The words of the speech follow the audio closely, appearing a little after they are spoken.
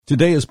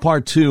Today is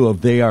part 2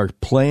 of They Are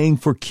Playing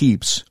for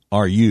Keeps,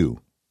 Are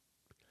You?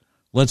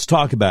 Let's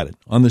talk about it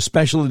on the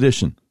special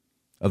edition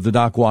of the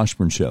Doc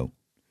Washburn Show.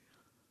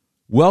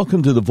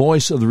 Welcome to the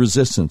Voice of the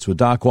Resistance with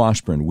Doc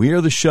Washburn. We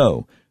are the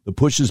show that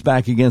pushes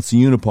back against the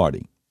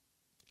Uniparty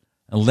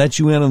and lets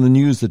you in on the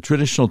news that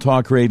traditional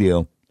talk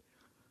radio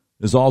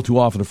is all too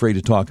often afraid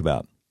to talk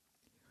about.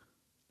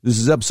 This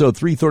is episode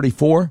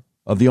 334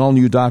 of the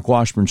all-new Doc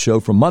Washburn Show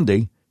from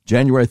Monday,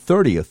 January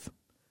 30th,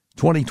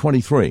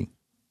 2023.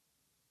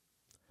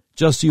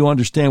 Just so you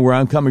understand where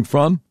I'm coming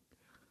from,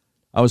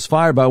 I was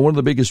fired by one of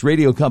the biggest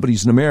radio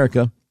companies in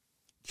America,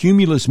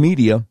 Cumulus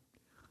Media,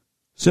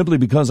 simply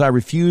because I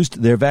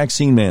refused their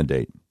vaccine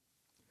mandate.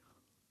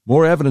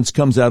 More evidence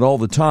comes out all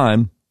the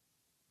time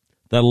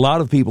that a lot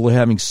of people are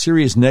having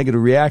serious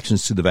negative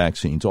reactions to the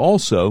vaccines.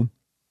 Also,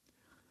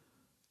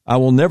 I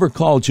will never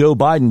call Joe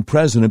Biden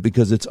president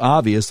because it's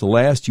obvious the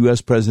last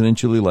U.S.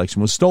 presidential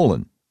election was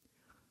stolen.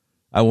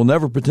 I will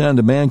never pretend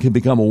a man can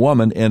become a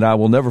woman, and I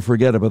will never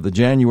forget about the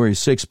January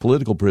 6th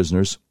political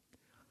prisoners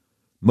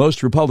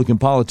most Republican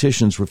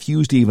politicians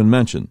refuse to even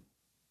mention.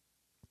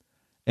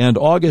 And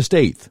August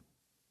 8th,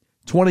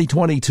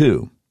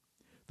 2022,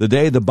 the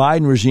day the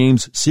Biden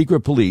regime's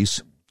secret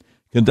police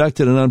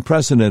conducted an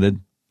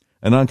unprecedented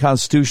and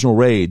unconstitutional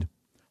raid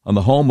on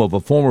the home of a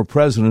former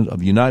president of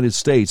the United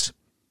States,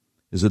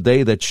 is a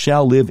day that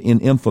shall live in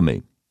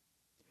infamy.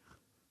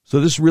 So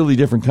this is a really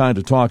different kind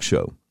of talk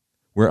show.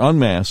 We're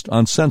unmasked,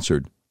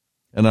 uncensored,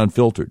 and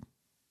unfiltered.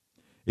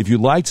 If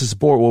you'd like to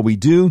support what we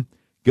do,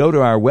 go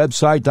to our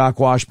website,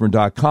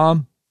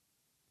 docwashburn.com,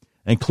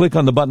 and click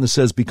on the button that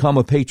says Become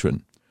a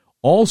Patron.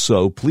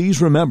 Also,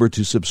 please remember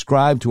to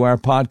subscribe to our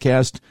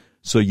podcast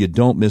so you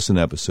don't miss an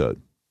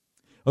episode.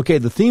 Okay,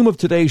 the theme of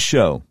today's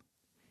show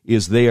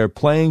is They Are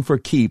Playing for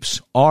Keeps,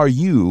 Are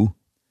You?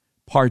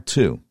 Part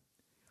 2.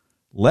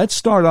 Let's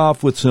start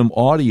off with some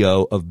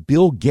audio of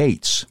Bill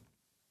Gates.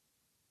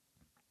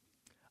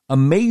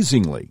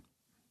 Amazingly,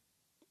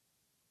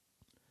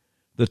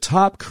 the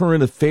top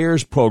current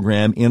affairs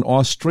program in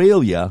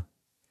Australia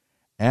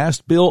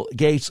asked Bill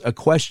Gates a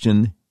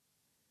question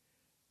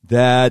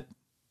that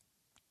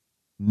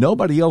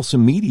nobody else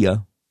in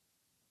media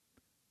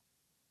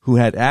who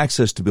had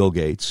access to Bill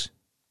Gates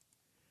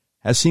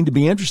has seemed to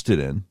be interested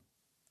in.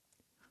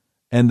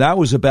 And that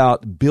was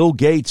about Bill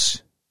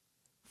Gates'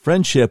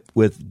 friendship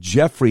with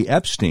Jeffrey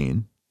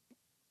Epstein,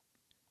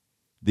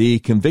 the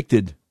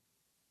convicted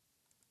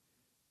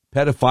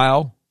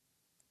pedophile,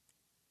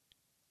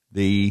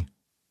 the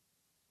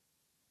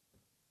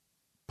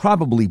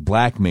probably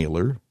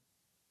blackmailer,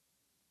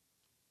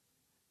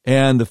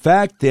 and the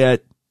fact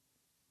that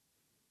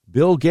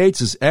Bill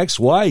Gates'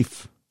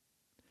 ex-wife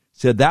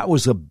said that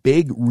was a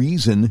big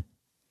reason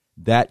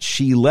that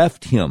she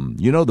left him.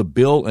 You know, the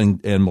Bill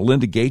and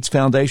Melinda Gates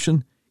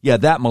Foundation? Yeah,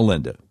 that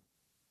Melinda,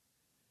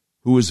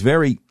 who was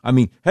very,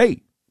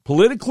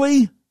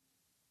 politically,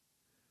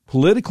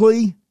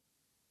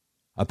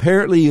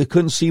 apparently you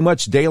couldn't see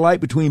much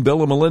daylight between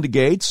Bill and Melinda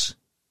Gates.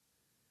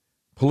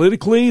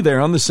 Politically, they're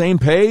on the same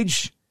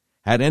page,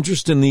 had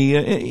interest in the,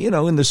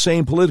 in the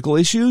same political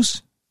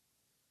issues.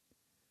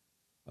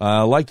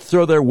 Like to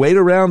throw their weight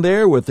around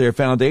there with their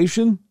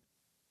foundation.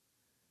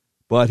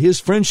 But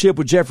his friendship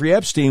with Jeffrey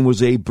Epstein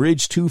was a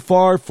bridge too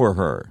far for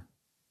her.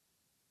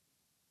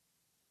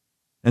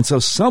 And so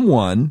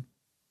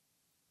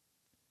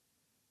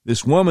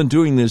this woman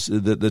doing this,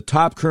 the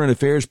top current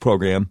affairs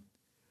program,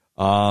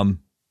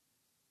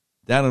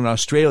 down in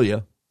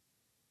Australia,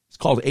 it's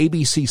called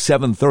ABC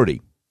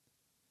 730.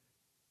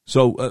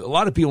 So a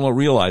lot of people don't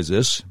realize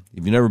this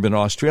if you've never been to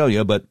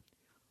Australia, but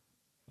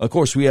of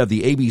course we have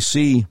the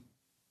ABC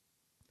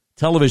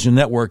television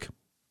network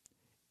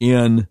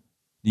in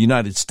the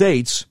United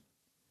States,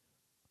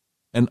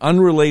 an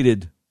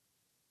unrelated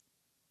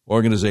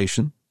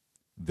organization,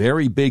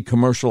 very big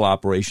commercial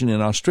operation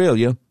in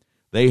Australia.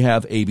 They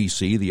have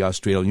ABC, the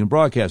Australian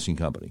Broadcasting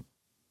Company.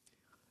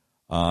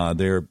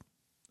 They're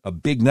a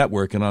big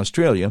network in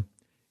Australia,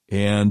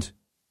 and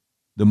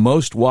the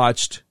most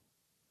watched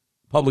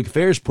public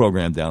affairs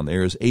program down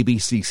there is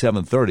ABC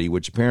 730,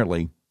 which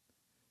apparently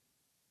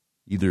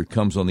either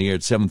comes on the air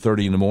at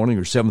 7:30 in the morning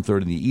or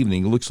 7:30 in the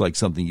evening. It looks like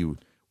something you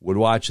would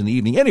watch in the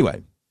evening.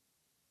 Anyway,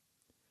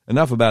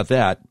 enough about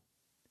that.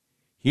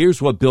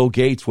 Here's what Bill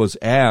Gates was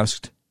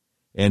asked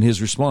and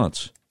his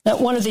response. Now,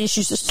 one of the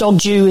issues that's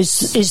dogged you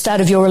is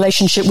that of your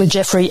relationship with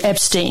Jeffrey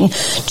Epstein.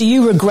 Do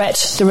you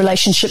regret the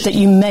relationship that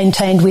you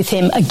maintained with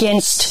him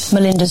against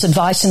Melinda's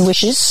advice and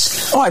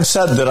wishes? Oh, I've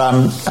said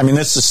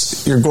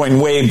that you're going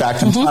way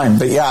back in time.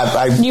 But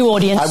yeah, new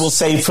audience. I will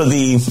say for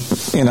the,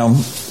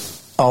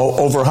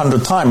 over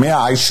 100th time,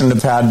 I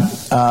shouldn't have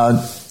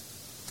had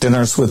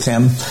dinners with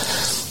him.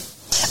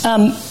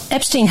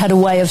 Epstein had a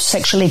way of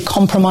sexually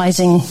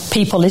compromising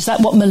people. Is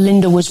that what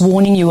Melinda was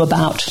warning you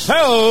about?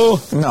 Hello.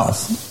 No.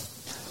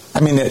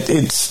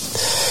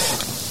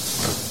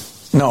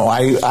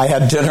 I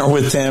had dinner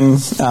with him,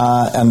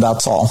 and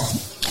that's all.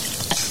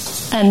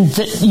 And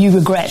that you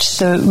regret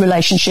the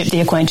relationship,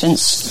 the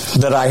acquaintance?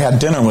 That I had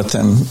dinner with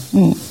him.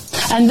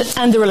 And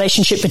the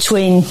relationship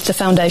between the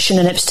foundation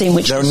and Epstein,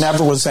 which there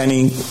never was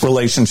any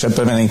relationship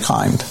of any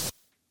kind.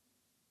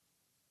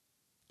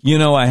 You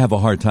know, I have a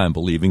hard time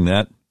believing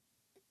that.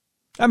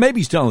 Maybe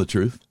he's telling the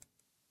truth,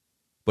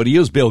 but he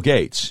is Bill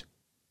Gates.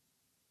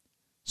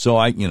 So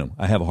I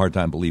have a hard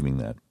time believing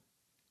that.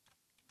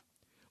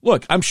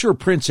 Look, I'm sure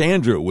Prince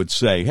Andrew would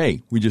say,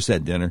 hey, we just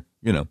had dinner,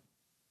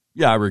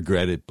 Yeah, I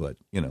regret it, but,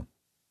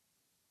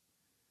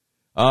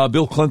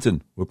 Bill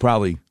Clinton would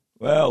probably,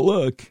 well,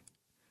 look,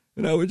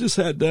 we just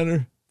had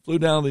dinner, flew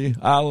down the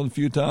island a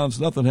few times,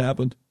 nothing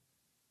happened.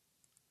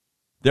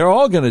 They're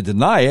all going to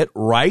deny it,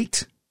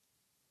 right?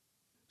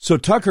 So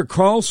Tucker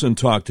Carlson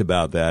talked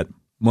about that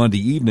Monday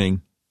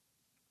evening,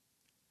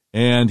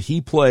 and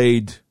he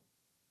played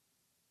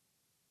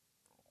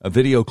a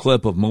video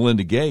clip of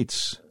Melinda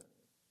Gates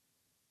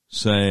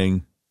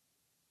saying,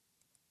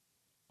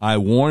 I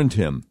warned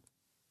him,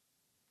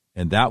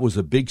 and that was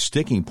a big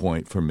sticking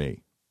point for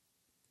me.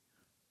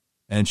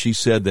 And she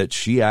said that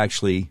she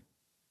actually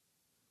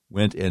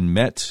went and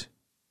met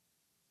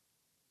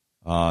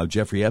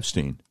Jeffrey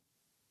Epstein,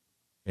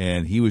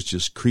 and he was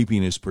just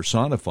creepiness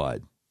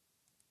personified.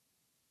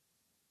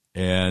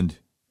 And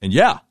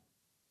yeah,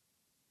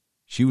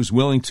 she was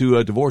willing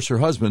to divorce her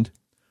husband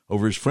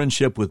over his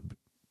friendship with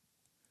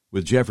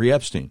Jeffrey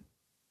Epstein.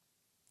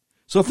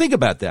 So think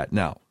about that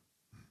now.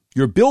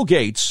 You're Bill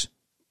Gates,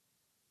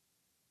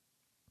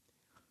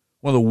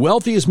 one of the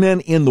wealthiest men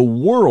in the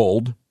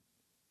world,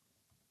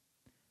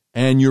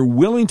 and you're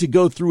willing to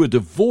go through a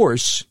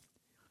divorce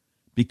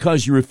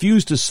because you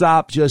refuse to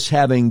stop just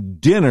having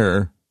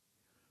dinner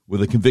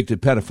with a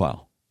convicted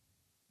pedophile.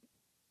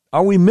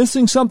 Are we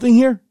missing something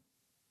here?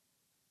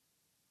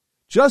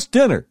 Just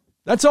dinner.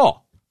 That's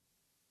all.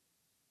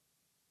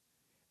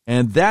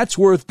 And that's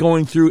worth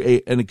going through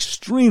an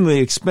extremely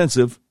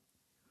expensive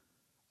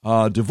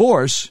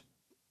divorce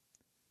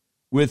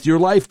with your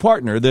life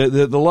partner,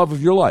 the love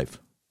of your life.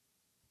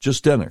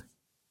 Just dinner.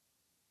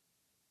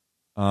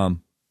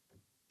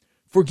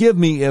 Forgive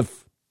me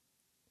if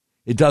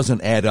it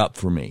doesn't add up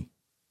for me.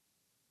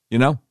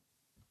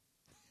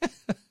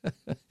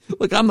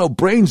 Look, I'm no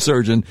brain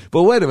surgeon,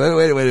 but wait a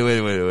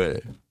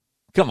minute.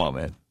 Come on,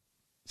 man.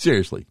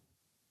 Seriously.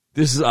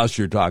 This is us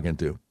you're talking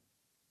to.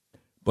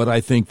 But I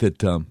think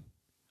that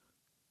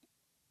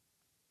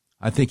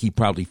he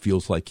probably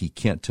feels like he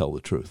can't tell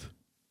the truth.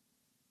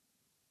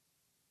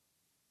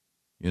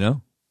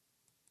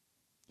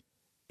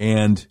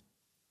 And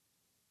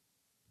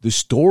the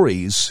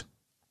stories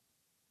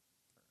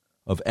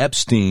of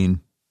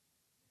Epstein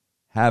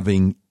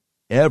having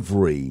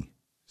every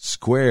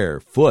square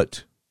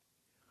foot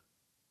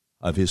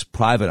of his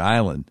private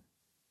island,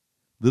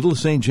 Little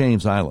St.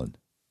 James Island,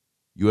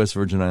 U.S.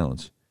 Virgin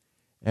Islands,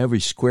 every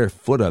square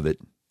foot of it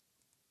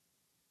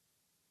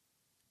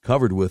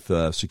covered with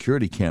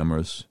security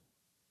cameras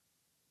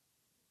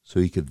so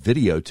he could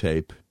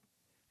videotape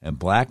and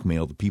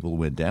blackmail the people who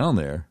went down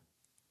there.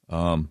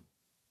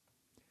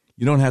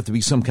 You don't have to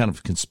be some kind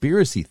of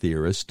conspiracy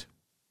theorist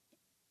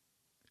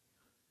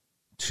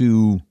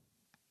to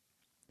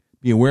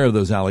be aware of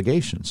those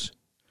allegations.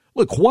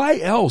 Look, why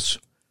else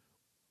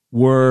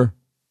were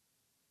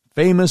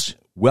famous,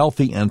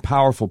 wealthy, and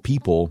powerful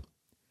people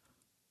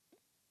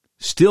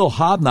still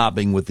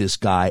hobnobbing with this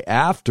guy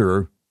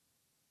after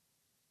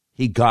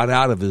he got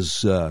out of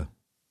his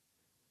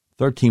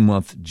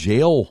 13-month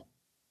jail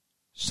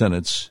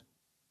sentence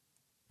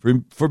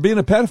for being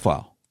a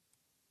pedophile,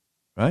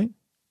 right?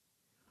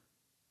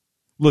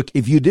 Look,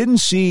 if you didn't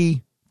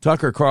see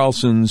Tucker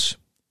Carlson's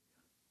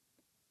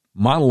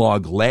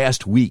monologue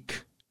last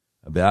week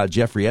about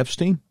Jeffrey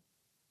Epstein,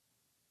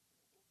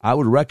 I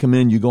would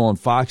recommend you go on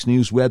Fox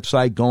News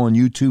website, go on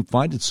YouTube,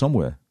 find it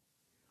somewhere.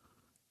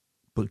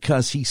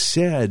 Because he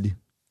said,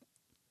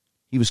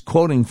 he was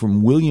quoting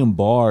from William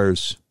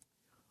Barr's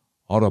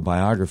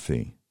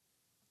autobiography,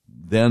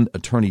 then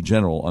Attorney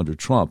General under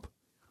Trump,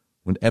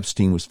 when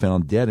Epstein was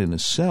found dead in a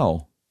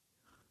cell.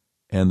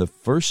 And the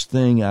first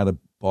thing out of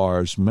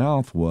Barr's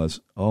mouth was,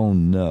 oh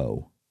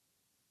no,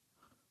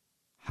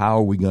 how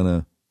are we going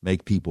to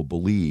make people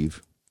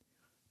believe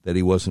that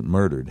he wasn't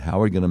murdered? How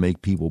are we going to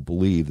make people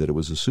believe that it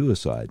was a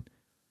suicide?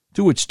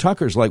 To which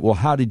Tucker's like, well,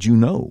 how did you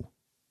know?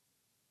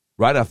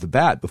 Right off the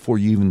bat, before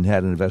you even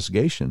had an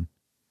investigation,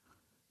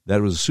 that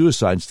it was a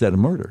suicide instead of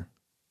murder.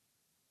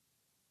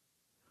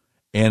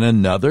 And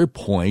another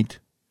point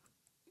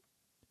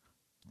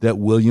that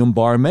William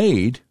Barr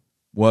made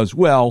was,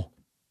 well,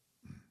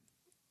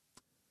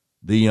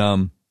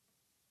 the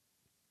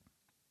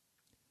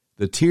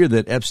tier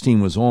that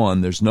Epstein was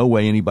on, there's no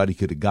way anybody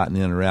could have gotten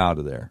in or out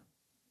of there.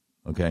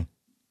 Okay?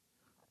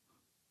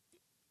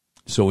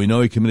 So we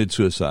know he committed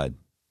suicide.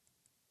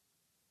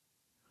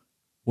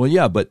 Well,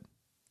 yeah, but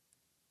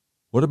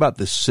what about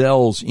the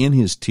cells in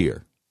his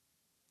tier?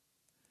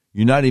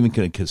 You're not even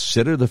going to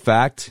consider the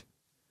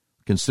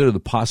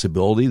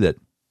possibility that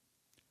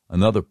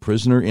another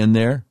prisoner in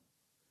there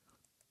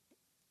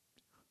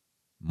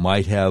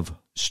might have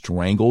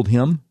strangled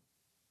him?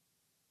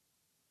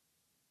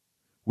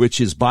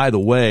 Which is, by the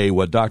way,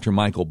 what Dr.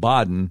 Michael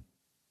Baden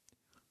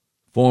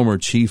former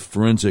chief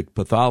forensic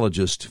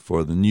pathologist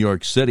for the New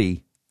York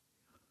City,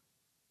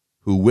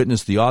 who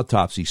witnessed the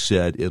autopsy,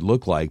 said it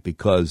looked like,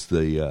 because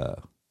the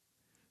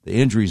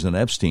injuries on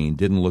Epstein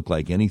didn't look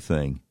like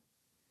anything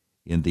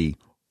in the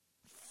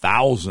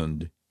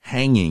 1,000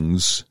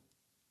 hangings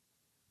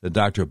that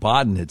Dr.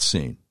 Baden had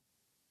seen.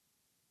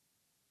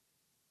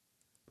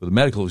 But the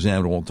medical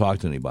examiner won't talk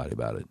to anybody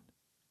about it.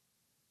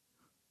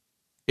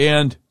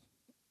 And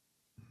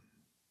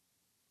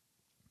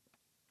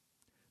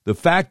the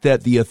fact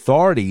that the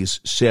authorities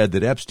said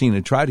that Epstein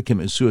had tried to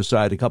commit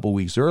suicide a couple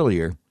weeks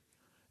earlier,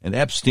 and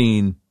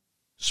Epstein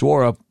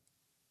swore up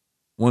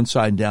one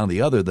side and down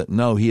the other that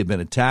no, he had been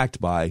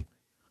attacked by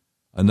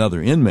another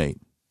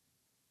inmate.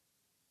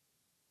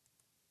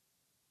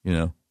 You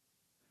know,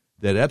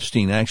 that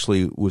Epstein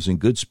actually was in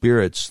good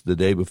spirits the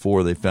day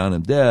before they found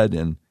him dead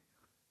and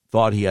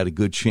thought he had a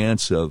good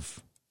chance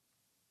of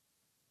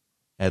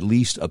at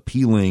least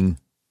appealing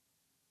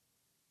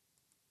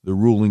the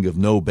ruling of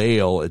no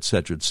bail, et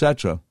cetera, et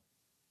cetera.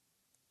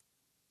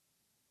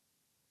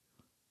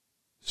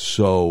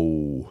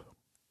 So,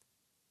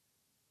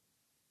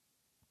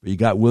 you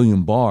got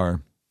William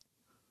Barr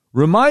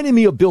reminding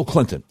me of Bill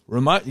Clinton.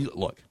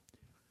 Look,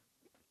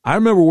 I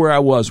remember where I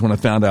was when I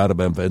found out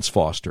about Vince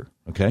Foster,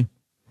 okay?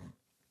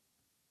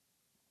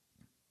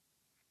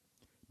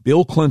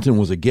 Bill Clinton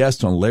was a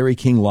guest on Larry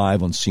King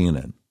Live on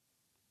CNN.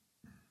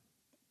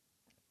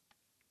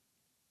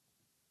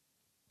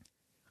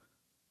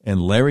 And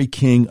Larry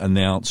King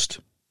announced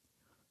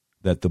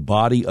that the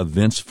body of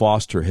Vince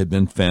Foster had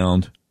been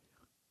found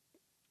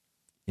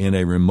in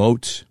a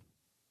remote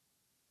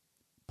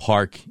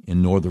park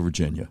in Northern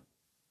Virginia.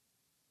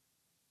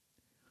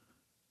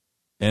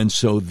 And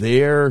so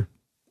there,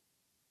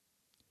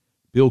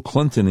 Bill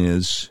Clinton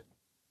is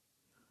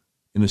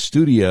in a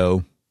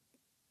studio.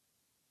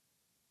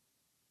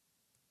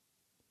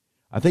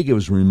 I think it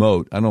was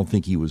remote. I don't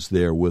think he was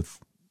there with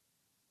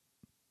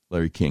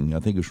Larry King. I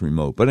think it was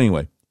remote. But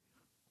anyway,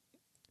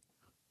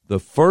 the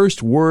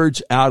first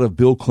words out of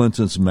Bill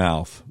Clinton's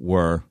mouth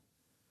were,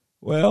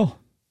 well,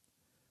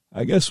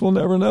 I guess we'll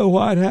never know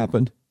why it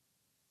happened.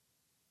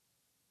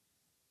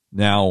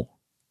 Now,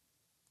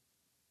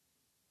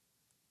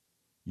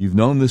 you've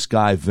known this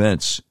guy,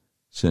 Vince,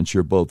 since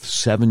you're both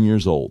 7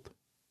 years old.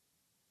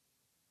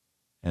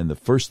 And the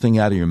first thing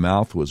out of your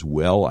mouth was,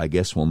 well, I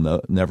guess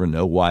we'll never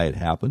know why it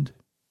happened.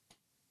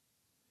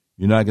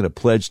 You're not going to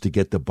pledge to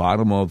get to the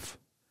bottom of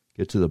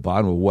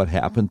what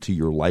happened to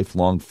your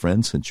lifelong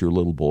friend since you're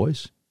little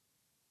boys.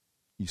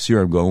 You see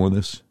where I'm going with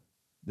this?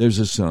 There's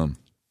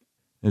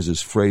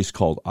this phrase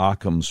called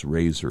Occam's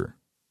razor.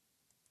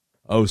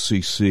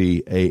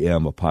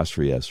 OCCAM''S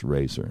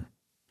razor.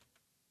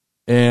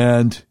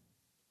 And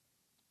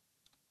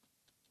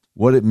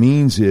what it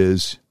means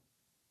is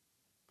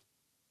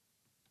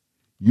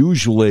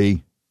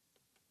usually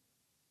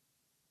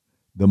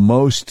the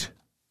most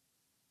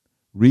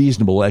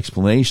reasonable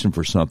explanation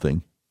for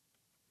something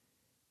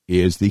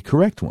is the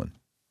correct one.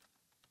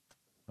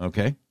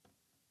 Okay?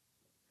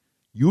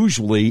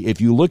 Usually,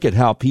 if you look at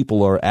how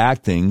people are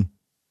acting,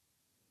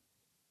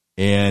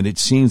 and it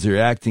seems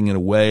they're acting in a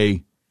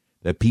way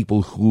that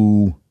people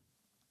who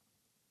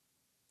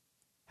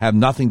have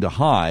nothing to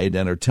hide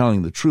and are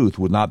telling the truth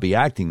would not be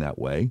acting that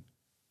way,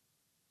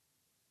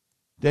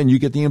 then you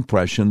get the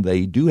impression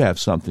they do have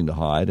something to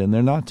hide and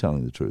they're not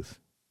telling the truth.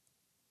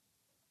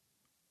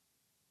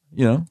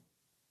 You know,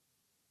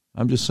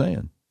 I'm just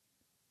saying.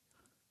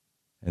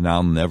 And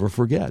I'll never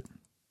forget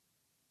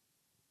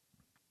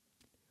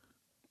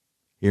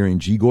hearing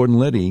G. Gordon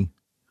Liddy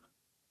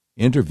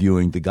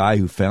interviewing the guy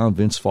who found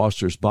Vince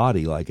Foster's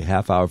body like a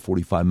half hour,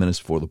 45 minutes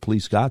before the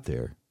police got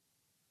there.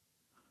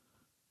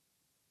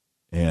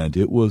 And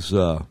it was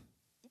a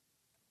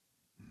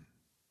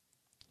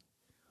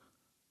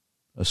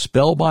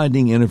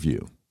spellbinding interview.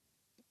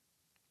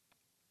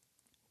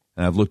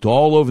 And I've looked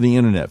all over the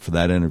internet for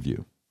that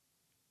interview.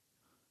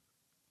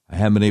 I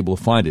haven't been able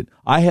to find it.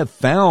 I have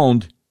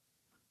found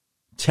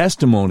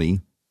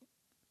testimony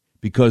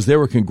because there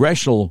were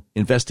congressional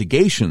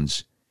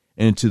investigations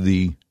into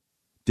the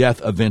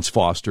death of Vince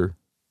Foster,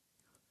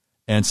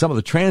 and some of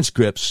the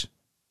transcripts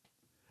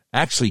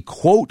actually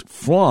quote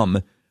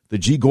from the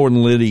G.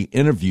 Gordon Liddy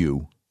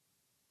interview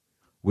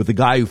with the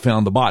guy who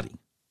found the body.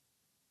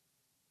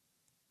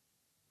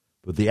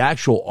 But the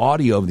actual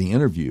audio of the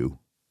interview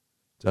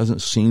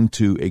doesn't seem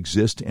to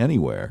exist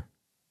anywhere.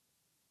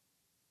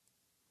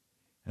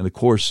 And of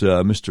course,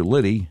 Mr.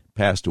 Liddy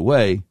passed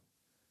away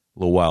a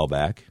little while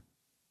back.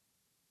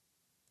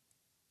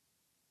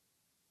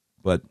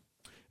 But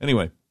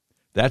anyway,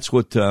 that's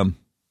what Bill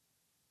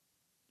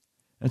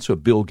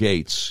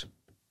Gates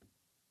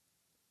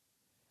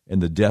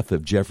and the death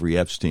of Jeffrey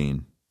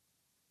Epstein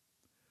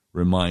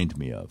remind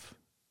me of.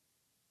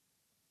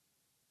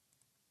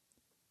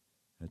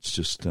 It's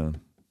just,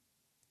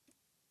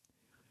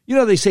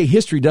 they say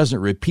history doesn't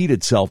repeat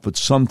itself, but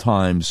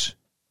sometimes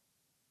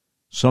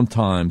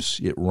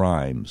it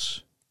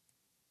rhymes.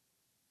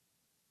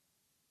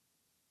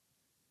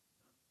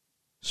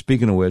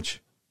 Speaking of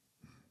which,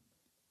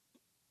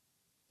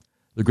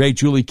 The great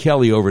Julie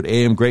Kelly over at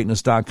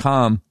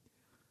amgreatness.com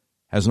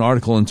has an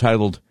article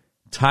entitled,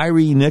 Tyre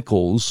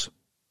Nichols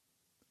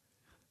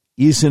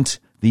Isn't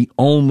the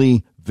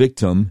Only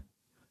Victim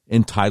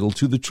Entitled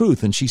to the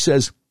Truth. And she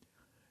says,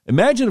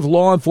 imagine if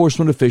law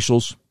enforcement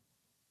officials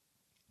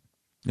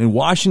in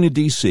Washington,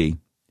 D.C.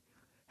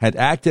 had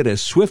acted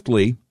as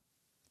swiftly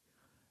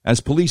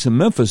as police in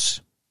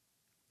Memphis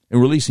in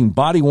releasing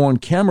body-worn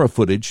camera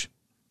footage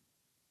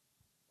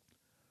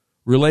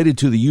related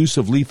to the use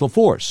of lethal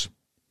force.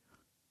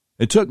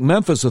 It took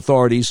Memphis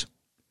authorities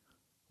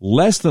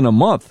less than a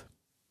month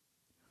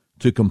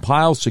to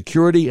compile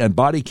security and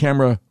body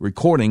camera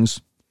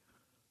recordings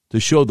to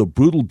show the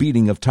brutal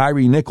beating of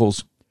Tyre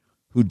Nichols,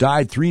 who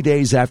died 3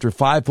 days after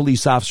 5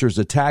 police officers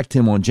attacked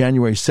him on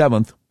January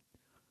 7th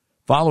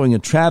following a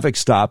traffic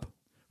stop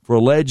for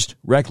alleged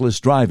reckless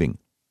driving.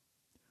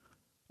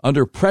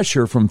 Under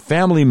pressure from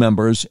family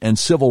members and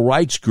civil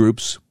rights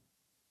groups,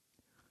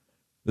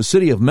 the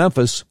city of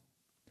Memphis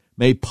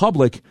made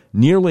public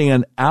nearly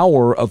an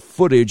hour of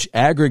footage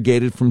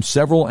aggregated from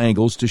several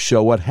angles to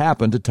show what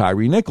happened to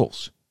Tyre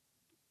Nichols.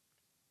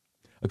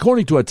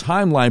 According to a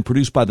timeline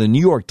produced by the New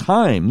York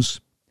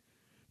Times,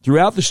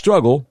 throughout the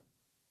struggle,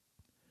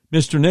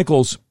 Mr.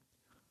 Nichols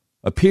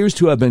appears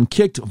to have been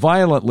kicked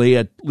violently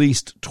at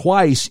least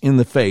twice in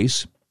the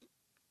face,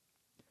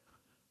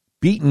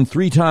 beaten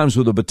 3 times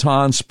with a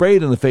baton,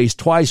 sprayed in the face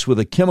twice with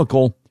a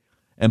chemical,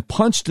 and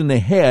punched in the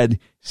head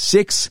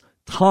 6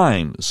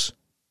 times.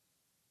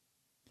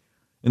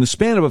 In the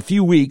span of a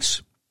few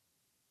weeks,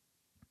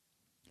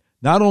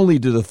 not only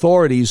did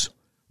authorities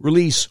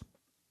release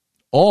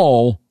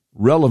all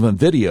relevant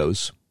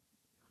videos,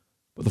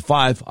 but the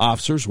 5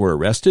 officers were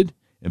arrested,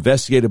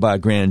 investigated by a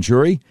grand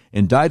jury,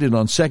 indicted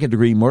on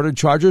second-degree murder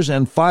charges,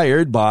 and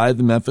fired by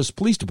the Memphis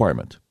Police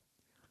Department.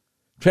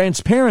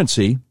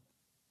 Transparency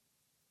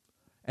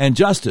and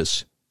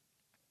justice,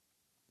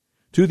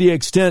 to the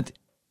extent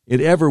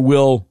it ever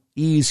will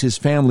ease his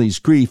family's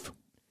grief,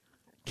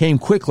 came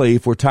quickly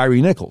for Tyre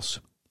Nichols.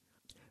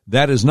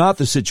 That is not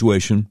the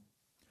situation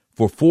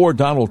for 4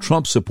 Donald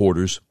Trump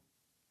supporters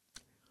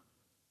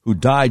who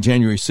died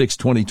January 6,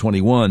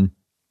 2021,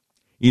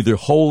 either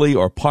wholly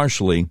or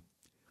partially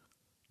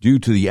due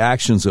to the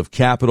actions of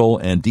Capitol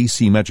and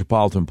D.C.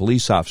 Metropolitan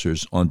Police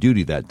officers on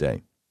duty that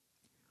day.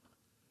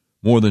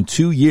 More than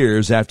 2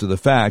 years after the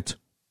fact,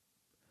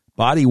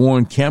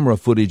 body-worn camera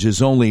footage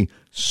is only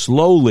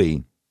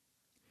slowly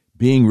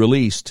being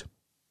released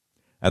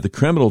at the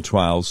criminal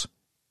trials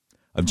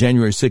of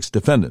January 6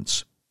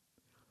 defendants.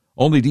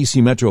 Only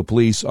D.C. Metro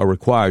Police are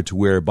required to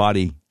wear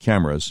body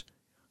cameras,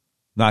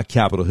 not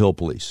Capitol Hill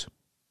Police.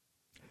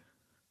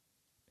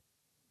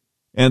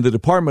 And the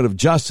Department of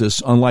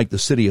Justice, unlike the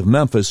city of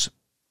Memphis,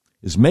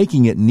 is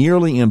making it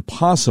nearly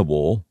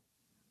impossible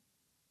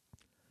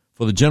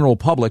for the general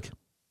public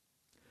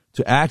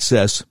to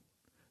access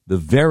the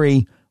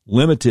very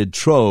limited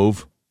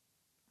trove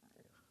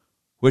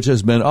which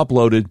has been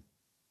uploaded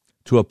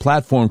to a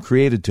platform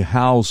created to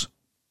house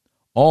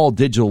all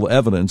digital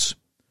evidence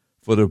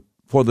for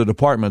the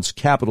department's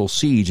Capitol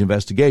siege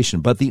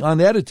investigation. But the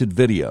unedited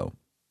video,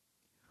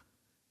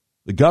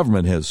 the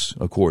government has,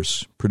 of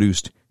course,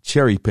 produced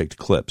cherry-picked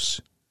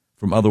clips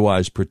from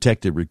otherwise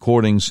protected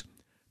recordings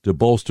to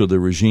bolster the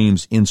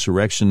regime's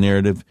insurrection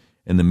narrative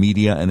in the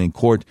media and in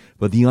court.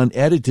 But the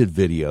unedited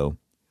video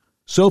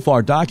so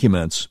far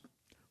documents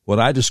what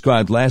I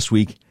described last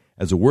week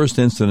as the worst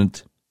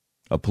incident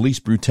of police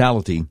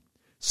brutality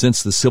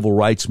since the civil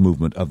rights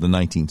movement of the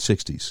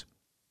 1960s.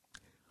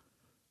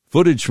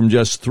 Footage from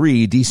just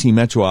 3 D.C.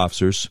 Metro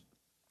officers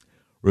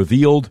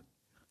revealed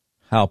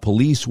how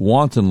police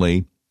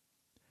wantonly,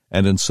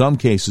 and in some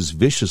cases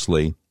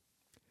viciously,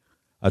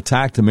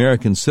 attacked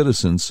American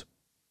citizens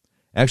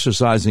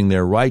exercising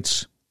their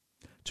rights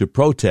to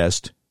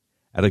protest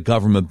at a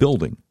government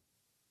building.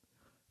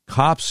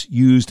 Cops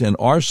used an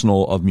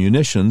arsenal of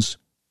munitions,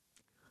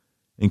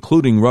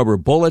 including rubber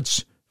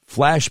bullets,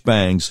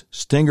 flashbangs,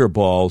 stinger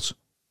balls,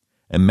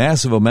 and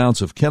massive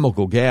amounts of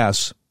chemical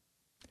gas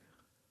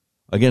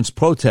against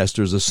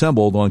protesters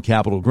assembled on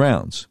Capitol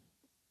grounds.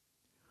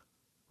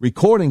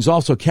 Recordings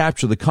also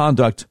capture the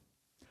conduct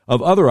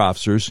of other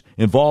officers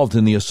involved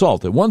in the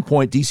assault. At one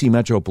point, D.C.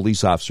 Metro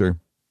Police Officer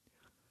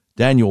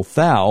Daniel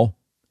Thau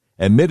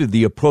admitted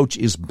the approach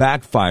is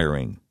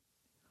backfiring.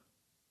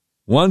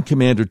 One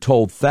commander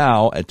told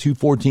Thau at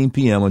 2:14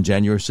 p.m. on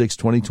January 6,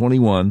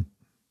 2021,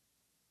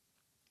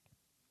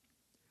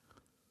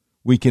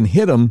 "We can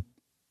hit them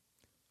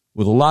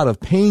with a lot of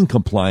pain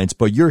compliance,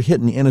 but you're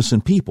hitting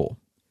innocent people."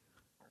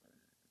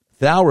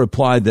 Thau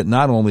replied that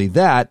not only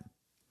that,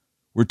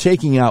 we're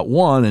taking out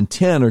 1 and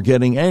 10 are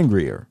getting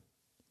angrier.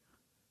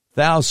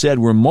 Thau said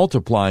we're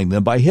multiplying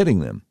them by hitting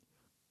them.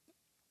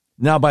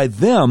 Now, by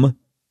them,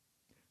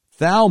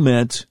 Thau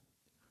meant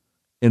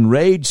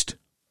enraged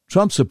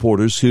Trump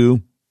supporters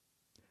who,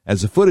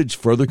 as the footage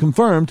further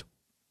confirmed,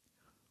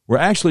 were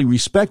actually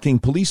respecting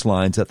police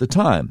lines at the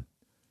time.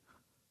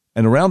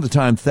 And around the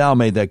time Thau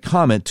made that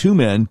comment, 2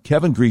 men,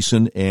 Kevin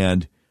Greeson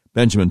and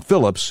Benjamin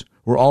Phillips,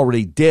 were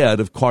already dead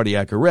of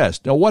cardiac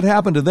arrest. Now, what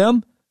happened to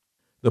them?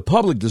 The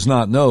public does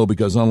not know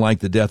because, unlike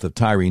the death of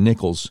Tyre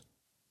Nichols,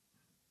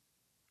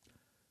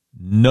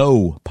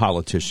 no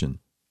politician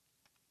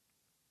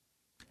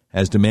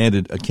has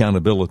demanded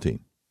accountability.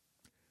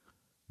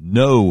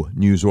 No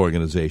news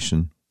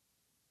organization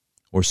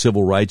or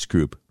civil rights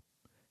group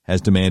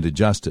has demanded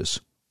justice.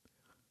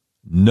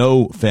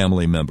 No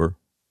family member,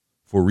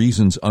 for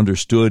reasons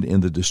understood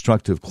in the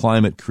destructive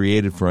climate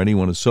created for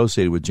anyone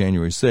associated with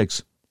January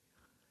 6th,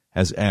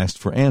 has asked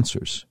for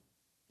answers.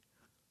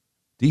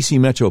 D.C.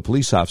 Metro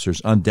police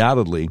officers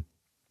undoubtedly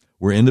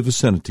were in the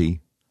vicinity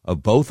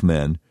of both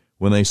men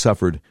when they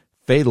suffered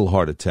fatal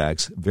heart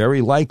attacks,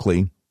 very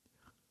likely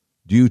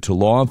due to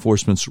law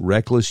enforcement's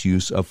reckless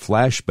use of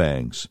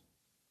flashbangs,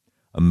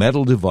 a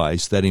metal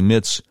device that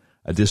emits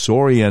a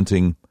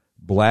disorienting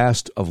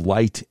blast of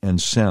light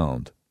and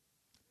sound.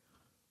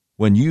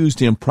 When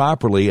used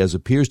improperly, as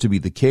appears to be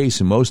the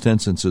case in most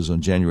instances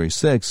on January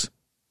 6th,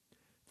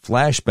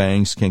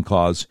 flashbangs can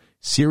cause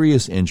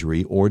serious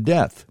injury or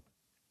death.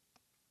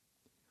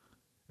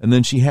 And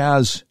then she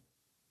has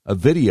a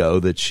video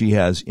that she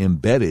has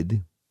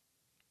embedded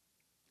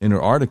in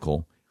her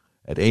article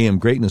at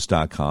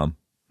amgreatness.com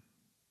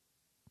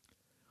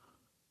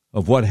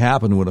of what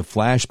happened when a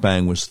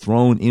flashbang was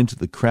thrown into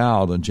the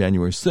crowd on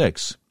January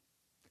 6th.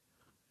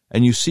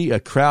 And you see a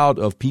crowd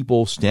of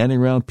people standing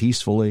around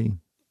peacefully,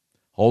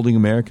 holding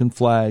American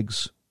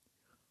flags,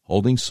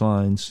 holding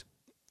signs,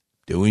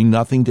 doing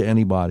nothing to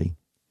anybody.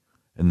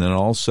 And then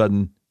all of a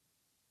sudden,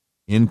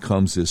 in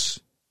comes this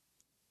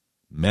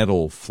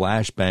metal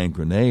flashbang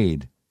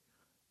grenade,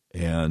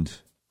 and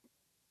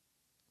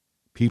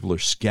people are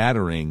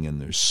scattering,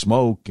 and there's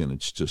smoke, and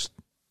it's just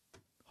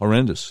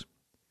horrendous.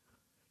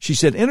 She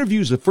said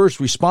interviews of first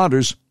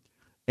responders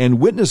and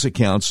witness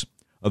accounts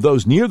of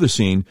those near the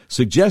scene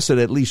suggest that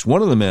at least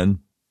one of the men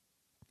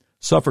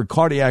suffered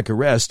cardiac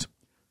arrest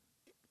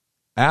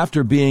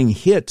after being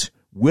hit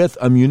with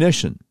a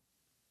munition.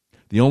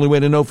 The only way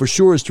to know for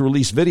sure is to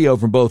release video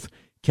from both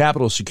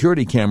Capitol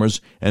security cameras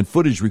and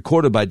footage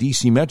recorded by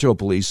D.C. Metro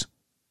Police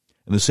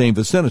in the same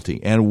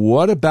vicinity. And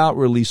what about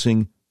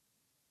releasing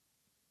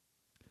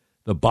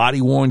the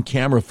body-worn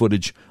camera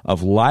footage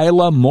of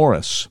Lila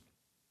Morris,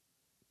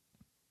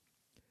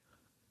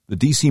 the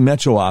D.C.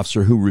 Metro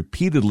officer who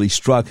repeatedly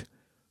struck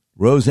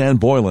Rosanne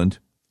Boyland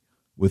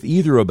with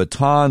either a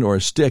baton or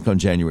a stick on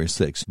January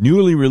 6th?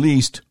 Newly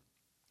released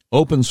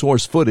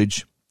open-source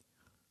footage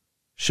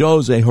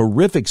shows a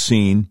horrific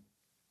scene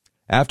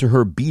after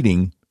her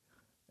beating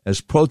as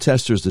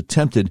protesters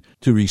attempted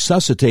to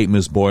resuscitate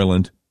Ms.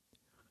 Boyland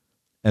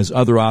as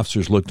other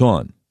officers looked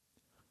on.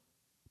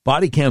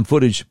 Body cam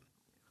footage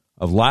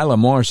of Lila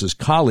Morris's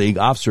colleague,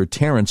 Officer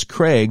Terrence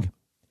Craig,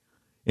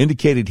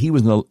 indicated he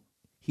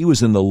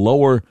was in the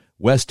lower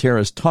West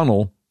Terrace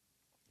tunnel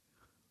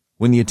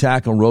when the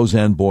attack on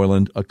Rosanne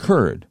Boyland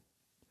occurred.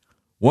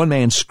 One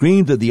man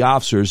screamed at the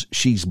officers,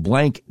 "She's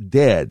blank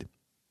dead.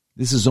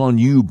 This is on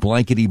you,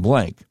 blankety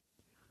blank.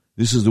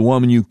 This is the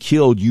woman you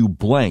killed, you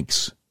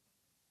blanks."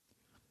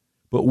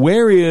 But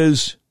where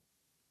is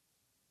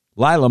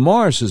Lila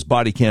Morris's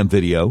body cam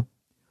video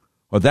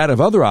or that of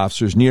other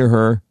officers near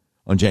her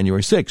on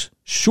January 6th?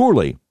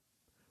 Surely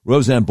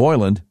Rosanne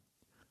Boyland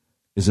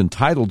is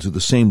entitled to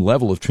the same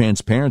level of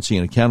transparency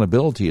and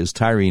accountability as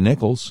Tyre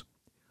Nichols,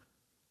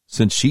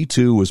 since she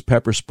too was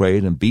pepper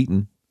sprayed and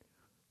beaten.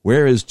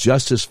 Where is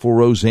justice for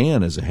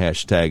Rosanne as a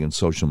hashtag in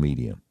social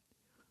media?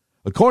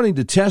 According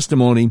to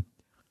testimony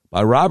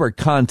by Robert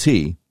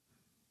Conti,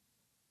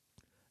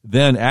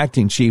 then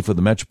acting chief of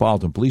the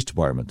Metropolitan Police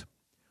Department,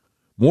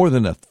 more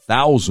than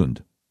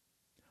 1,000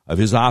 of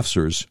his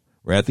officers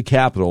were at the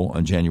Capitol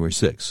on January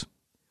 6th.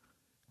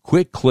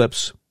 Quick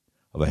clips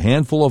of a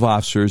handful of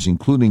officers,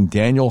 including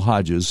Daniel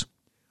Hodges,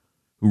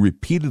 who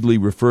repeatedly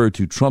referred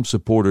to Trump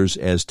supporters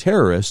as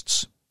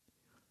terrorists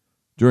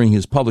during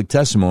his public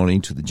testimony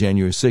to the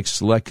January 6th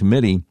Select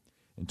Committee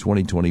in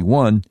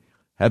 2021,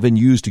 have been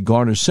used to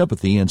garner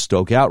sympathy and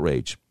stoke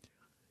outrage.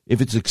 If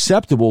it's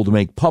acceptable to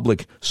make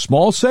public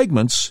small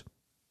segments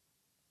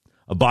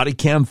of body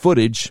cam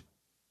footage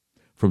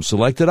from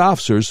selected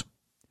officers,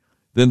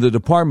 then the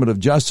Department of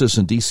Justice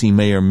and D.C.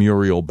 Mayor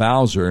Muriel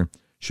Bowser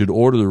should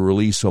order the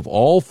release of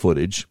all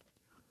footage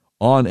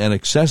on an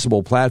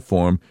accessible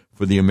platform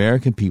for the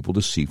American people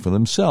to see for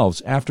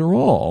themselves. After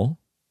all,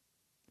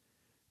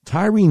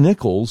 Tyre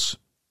Nichols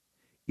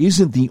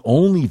isn't the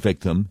only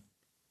victim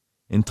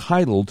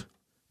entitled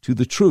to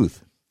the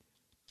truth.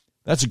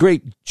 That's a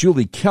great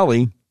Julie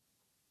Kelly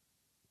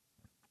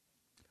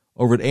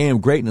over at AM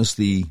Greatness,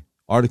 the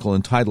article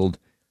entitled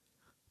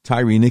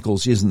Tyre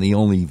Nichols Isn't the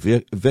Only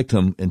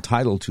Victim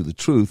Entitled to the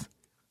Truth.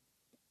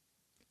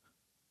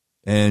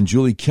 And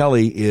Julie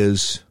Kelly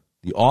is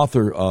the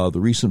author of the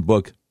recent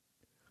book,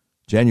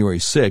 January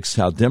 6th,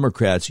 How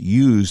Democrats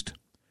Used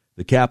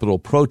the Capitol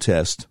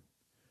Protest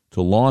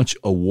to Launch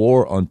a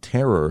War on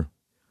Terror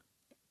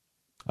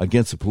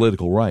Against the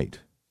Political Right.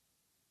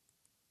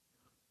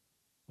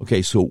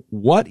 Okay, so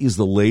what is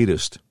the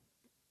latest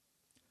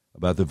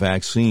about the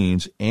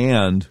vaccines,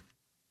 and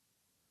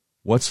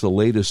what's the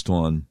latest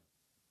on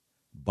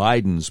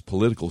Biden's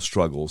political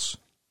struggles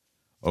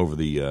over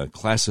the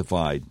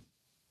classified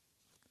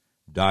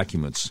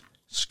documents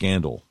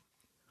scandal.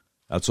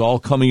 That's all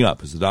coming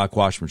up as the Doc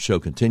Washburn Show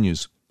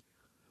continues.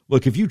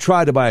 Look, if you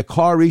tried to buy a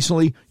car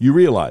recently, you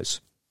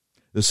realize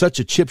there's such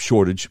a chip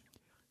shortage,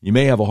 you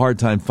may have a hard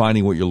time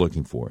finding what you're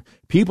looking for.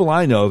 People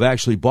I know have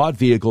actually bought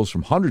vehicles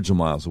from hundreds of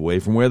miles away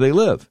from where they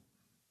live.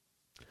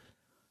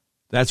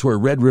 That's where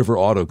Red River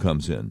Auto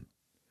comes in.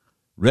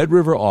 Red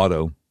River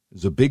Auto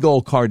is a big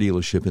old car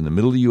dealership in the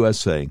middle of the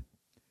USA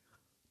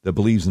that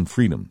believes in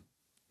freedom,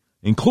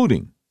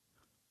 including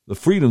the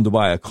freedom to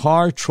buy a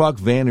car, truck,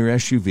 van, or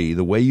SUV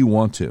the way you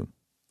want to.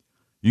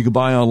 You can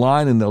buy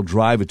online and they'll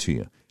drive it to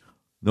you,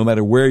 no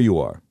matter where you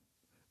are.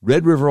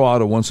 Red River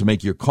Auto wants to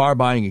make your car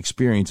buying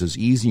experience as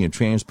easy and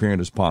transparent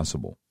as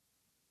possible.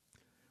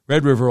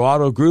 Red River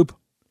Auto Group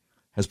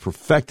has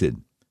perfected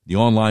the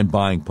online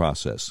buying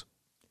process.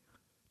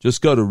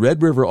 Just go to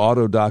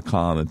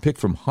redriverauto.com and pick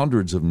from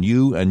hundreds of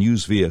new and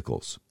used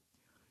vehicles.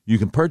 You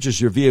can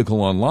purchase your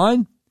vehicle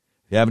online.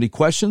 If you have any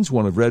questions,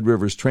 one of Red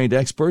River's trained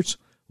experts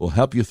will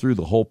help you through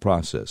the whole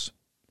process.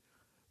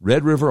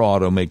 Red River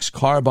Auto makes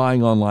car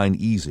buying online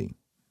easy.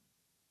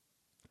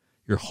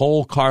 Your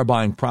whole car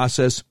buying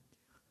process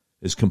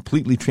is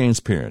completely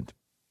transparent.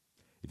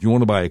 If you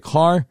want to buy a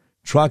car,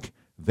 truck,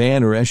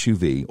 van, or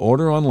SUV,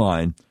 order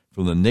online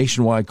from the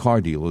nationwide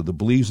car dealer that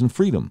believes in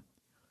freedom.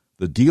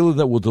 The dealer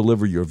that will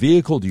deliver your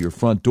vehicle to your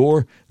front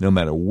door, no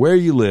matter where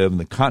you live in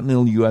the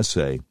continental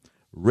USA.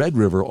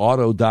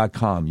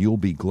 RedRiverAuto.com. You'll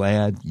be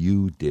glad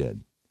you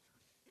did.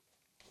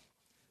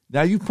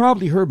 Now, you've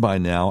probably heard by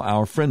now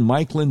our friend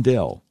Mike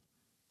Lindell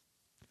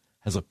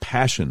has a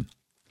passion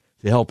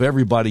to help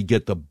everybody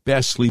get the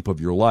best sleep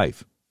of your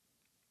life.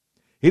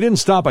 He didn't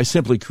stop by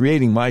simply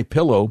creating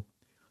MyPillow,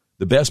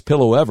 the best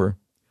pillow ever.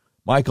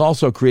 Mike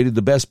also created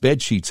the best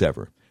bed sheets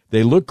ever.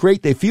 They look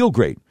great, they feel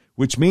great,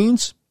 which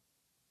means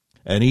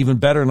an even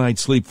better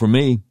night's sleep for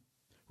me,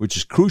 which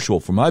is crucial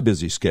for my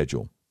busy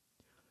schedule.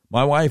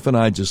 My wife and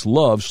I just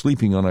love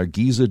sleeping on our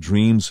Giza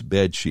Dreams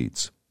bed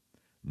sheets.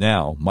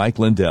 Now, Mike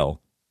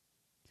Lindell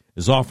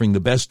is offering the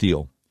best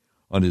deal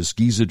on his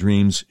Giza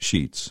Dreams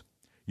sheets.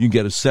 You can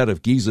get a set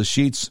of Giza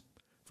sheets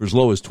for as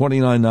low as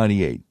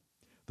 $29.98.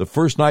 The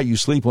first night you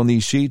sleep on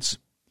these sheets,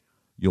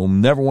 you'll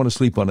never want to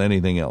sleep on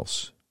anything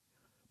else.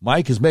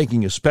 Mike is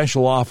making a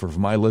special offer for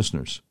my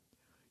listeners.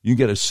 You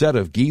get a set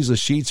of Giza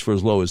sheets for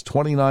as low as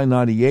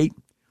 $29.98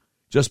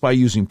 just by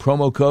using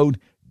promo code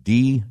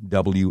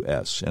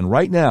DWS. And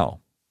right now,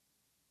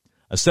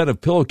 a set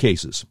of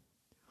pillowcases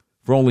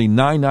for only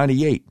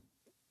 $9.98.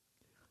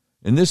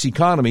 In this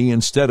economy,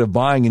 instead of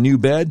buying a new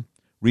bed,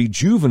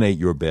 rejuvenate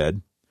your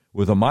bed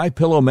with a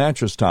MyPillow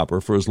mattress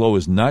topper for as low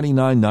as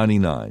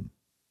 $99.99.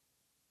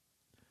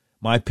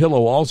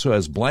 MyPillow also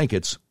has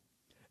blankets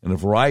in a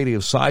variety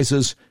of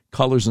sizes,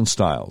 colors, and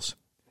styles,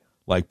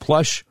 like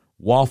plush,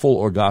 waffle,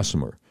 or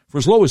gossamer, for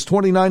as low as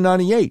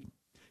 $29.98.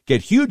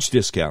 Get huge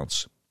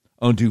discounts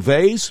on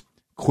duvets,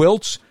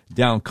 quilts,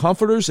 down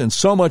comforters, and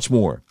so much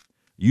more.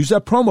 Use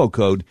that promo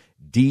code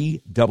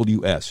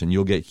DWS, and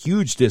you'll get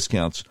huge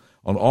discounts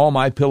on all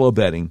MyPillow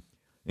bedding,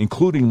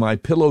 including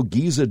MyPillow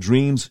Giza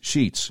Dreams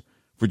sheets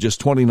for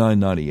just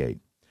 $29.98.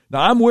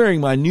 Now, I'm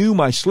wearing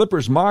my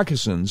Slippers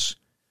moccasins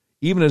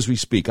even as we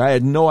speak. I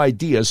had no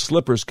idea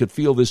slippers could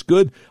feel this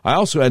good. I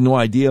also had no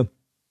idea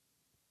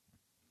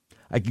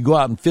I could go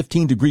out in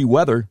 15-degree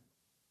weather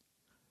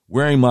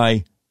wearing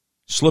my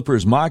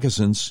Slippers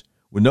moccasins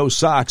with no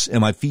socks and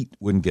my feet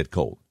wouldn't get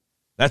cold.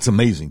 That's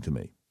amazing to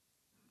me.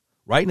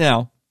 Right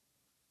now,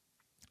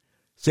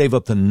 save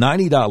up to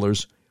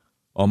 $90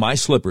 on my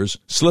slippers,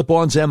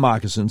 slip-ons, and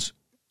moccasins,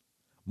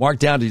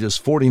 marked down to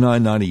just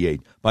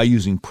 $49.98 by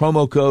using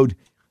promo code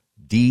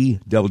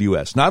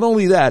DWS. Not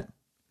only that,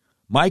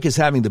 Mike is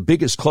having the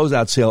biggest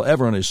closeout sale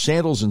ever on his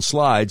sandals and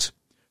slides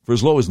for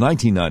as low as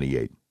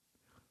 $19.98.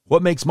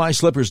 What makes my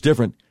slippers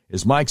different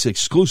is Mike's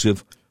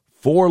exclusive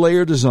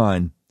 4-layer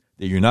design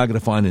that you're not going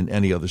to find in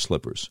any other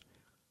slippers.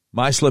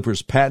 My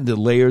slippers' patented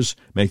layers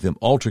make them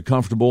ultra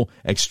comfortable,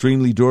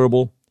 extremely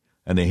durable,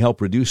 and they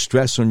help reduce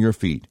stress on your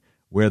feet.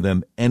 Wear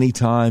them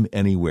anytime,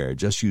 anywhere.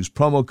 Just use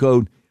promo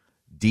code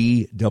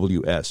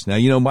DWS. Now,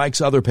 you know, Mike's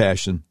other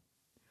passion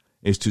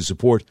is to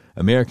support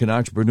American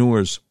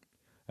entrepreneurs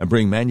and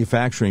bring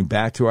manufacturing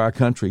back to our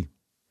country.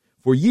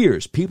 For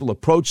years, people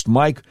approached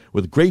Mike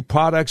with great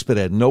products but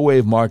had no way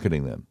of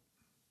marketing them.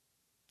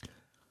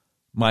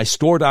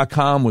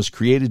 MyStore.com was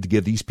created to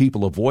give these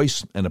people a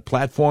voice and a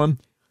platform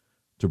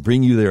to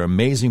bring you their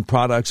amazing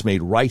products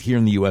made right here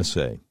in the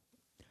USA.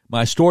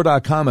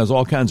 MyStore.com has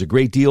all kinds of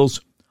great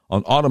deals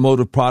on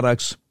automotive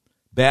products,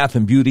 bath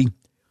and beauty,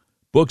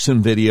 books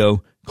and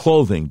video,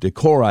 clothing,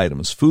 decor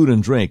items, food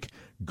and drink,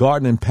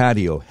 garden and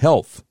patio,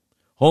 health,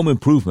 home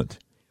improvement,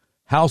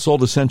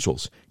 household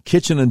essentials,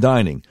 kitchen and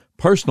dining,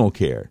 personal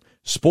care,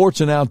 sports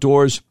and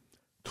outdoors,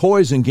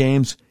 toys and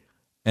games,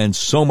 and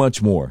so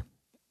much more.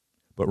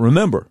 But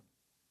remember,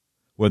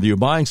 whether you're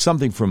buying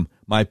something from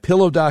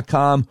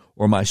MyPillow.com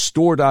or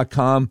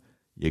MyStore.com,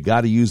 you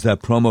got to use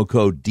that promo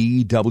code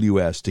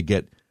DWS to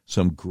get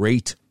some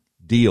great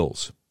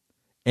deals.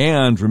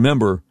 And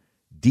remember,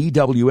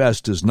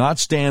 DWS does not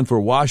stand for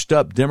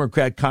washed-up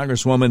Democrat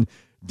Congresswoman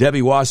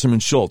Debbie Wasserman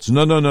Schultz.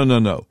 No.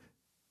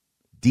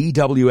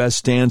 DWS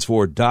stands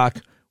for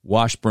Doc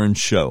Washburn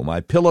Show.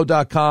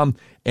 MyPillow.com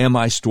and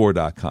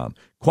MyStore.com.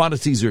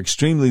 Quantities are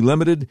extremely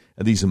limited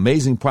at these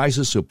amazing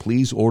prices, so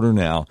please order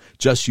now.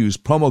 Just use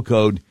promo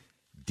code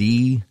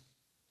DWS.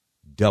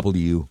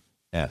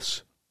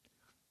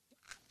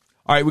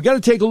 All right, we got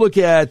to take a look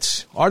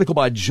at an article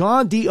by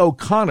John D.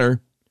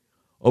 O'Connor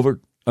over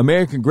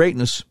American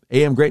Greatness,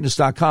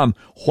 amgreatness.com.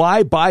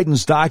 Why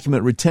Biden's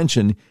document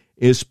retention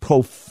is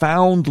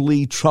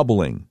profoundly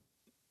troubling.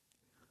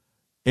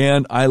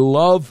 And I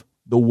love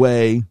the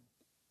way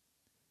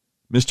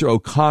Mr.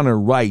 O'Connor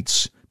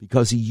writes,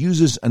 because he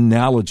uses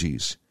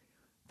analogies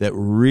that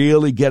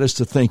really get us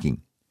to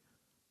thinking.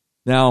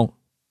 Now,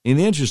 in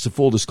the interest of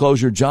full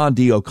disclosure, John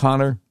D.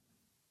 O'Connor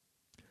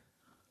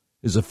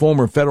is a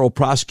former federal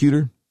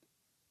prosecutor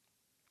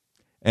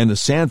and a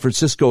San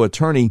Francisco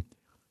attorney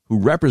who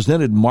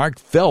represented Mark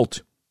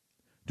Felt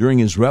during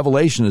his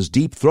revelation as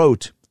Deep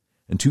Throat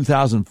in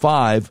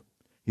 2005.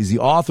 He's the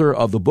author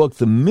of the book,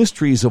 The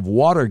Mysteries of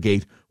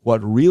Watergate,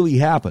 What Really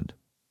Happened.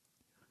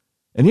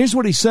 And here's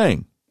what he's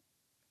saying.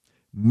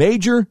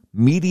 Major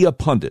media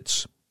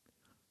pundits,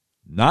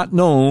 not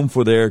known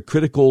for their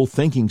critical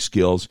thinking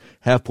skills,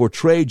 have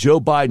portrayed Joe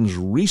Biden's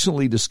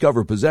recently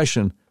discovered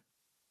possession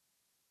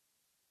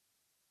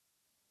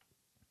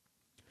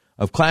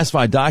of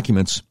classified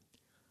documents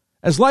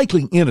as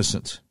likely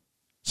innocent,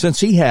 since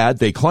he had,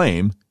 they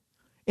claim,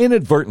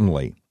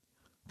 inadvertently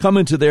come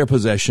into their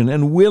possession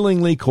and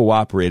willingly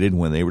cooperated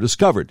when they were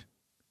discovered.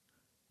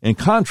 In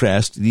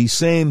contrast, these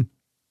same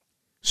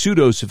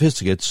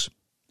pseudo-sophisticates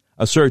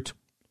assert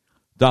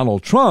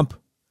Donald Trump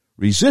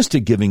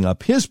resisted giving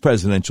up his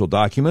presidential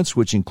documents,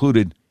 which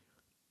included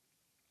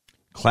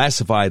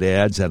classified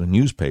ads out of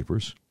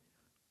newspapers,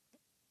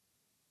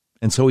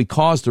 and so he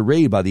caused a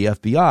raid by the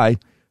FBI,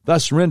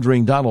 thus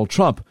rendering Donald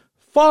Trump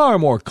far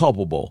more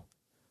culpable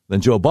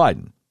than Joe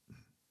Biden.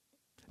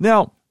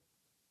 Now,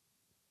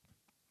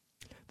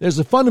 there's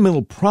a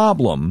fundamental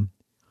problem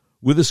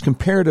with this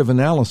comparative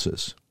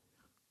analysis.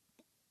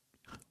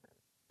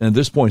 And at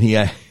this point,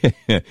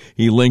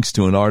 he links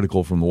to an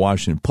article from the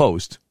Washington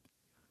Post.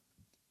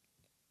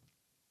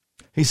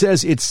 He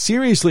says it's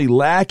seriously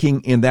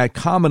lacking in that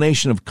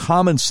combination of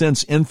common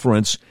sense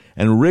inference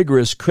and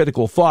rigorous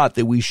critical thought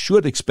that we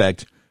should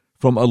expect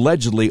from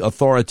allegedly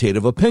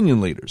authoritative opinion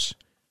leaders.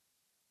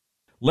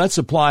 Let's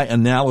apply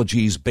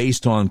analogies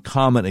based on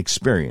common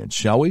experience,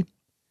 shall we?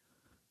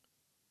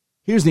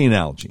 Here's the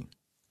analogy.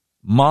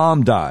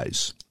 Mom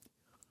dies.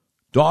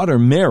 Daughter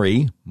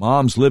Mary,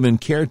 mom's live-in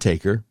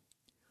caretaker,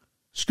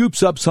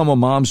 scoops up some of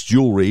mom's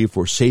jewelry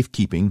for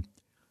safekeeping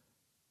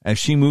as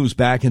she moves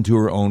back into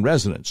her own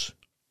residence.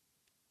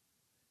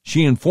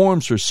 She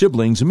informs her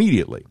siblings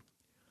immediately.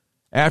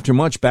 After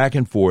much back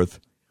and forth,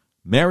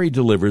 Mary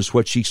delivers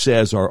what she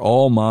says are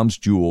all mom's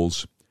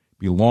jewels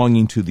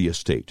belonging to the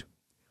estate.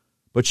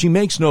 But she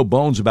makes no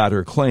bones about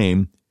her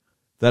claim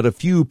that a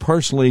few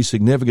personally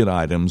significant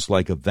items,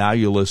 like a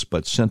valueless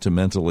but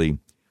sentimentally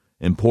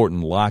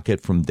important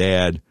locket from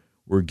Dad,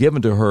 were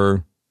given to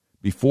her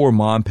before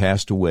Mom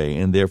passed away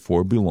and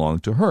therefore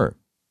belonged to her.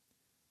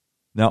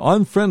 Now,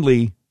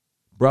 unfriendly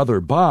brother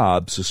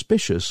Bob,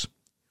 suspicious,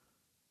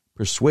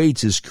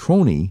 persuades his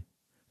crony,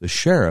 the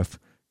sheriff,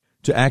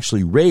 to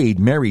actually raid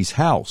Mary's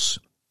house.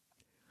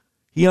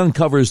 He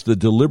uncovers the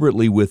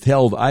deliberately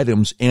withheld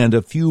items and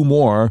a few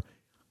more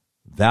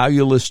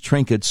valueless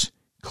trinkets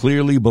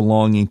clearly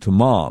belonging to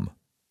Mom.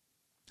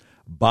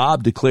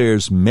 Bob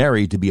declares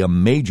Mary to be a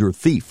major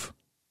thief.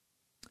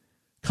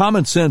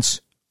 Common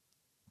sense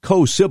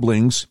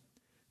co-siblings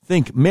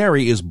think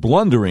Mary is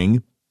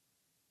blundering,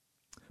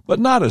 but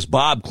not as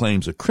Bob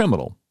claims a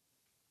criminal.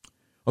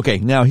 Okay,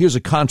 now here's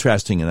a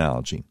contrasting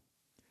analogy.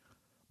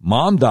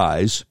 Mom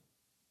dies,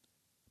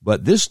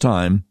 but this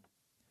time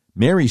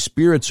Mary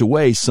spirits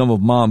away some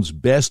of Mom's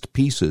best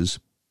pieces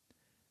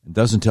and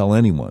doesn't tell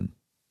anyone.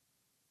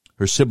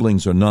 Her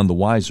siblings are none the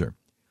wiser.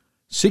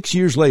 6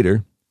 years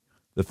later,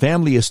 the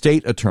family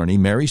estate attorney,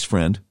 Mary's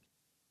friend,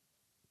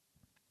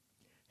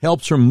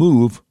 helps her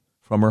move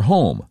from her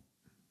home.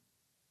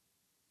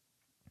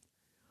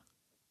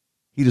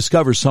 He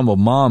discovers some of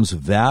Mom's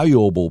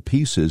valuable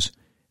pieces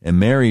in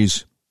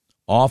Mary's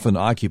often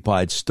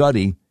occupied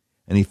study,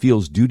 and he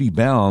feels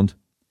duty-bound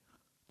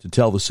to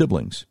tell the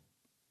siblings.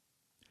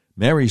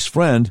 Mary's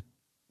friend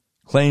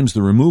claims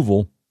the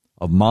removal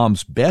of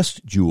Mom's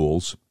best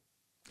jewels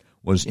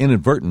was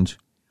inadvertent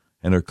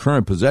and her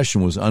current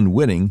possession was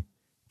unwitting,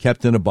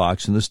 kept in a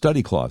box in the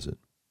study closet.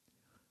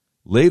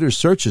 Later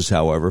searches,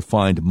 however,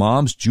 find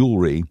Mom's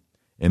jewelry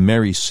in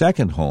Mary's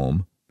second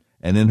home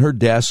and in her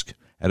desk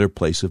at her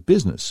place of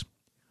business.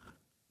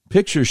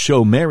 Pictures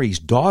show Mary's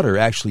daughter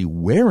actually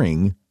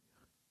wearing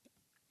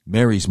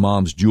Mary's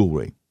mom's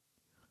jewelry.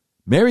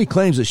 Mary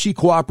claims that she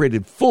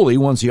cooperated fully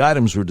once the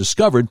items were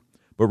discovered,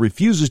 but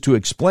refuses to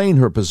explain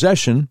her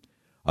possession,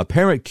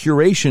 apparent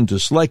curation to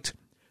select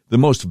the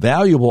most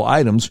valuable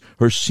items,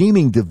 her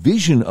seeming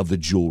division of the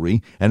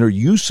jewelry and her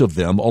use of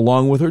them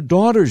along with her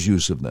daughter's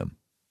use of them.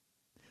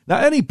 Now,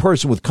 any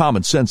person with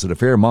common sense and a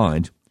fair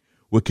mind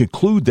would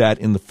conclude that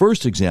in the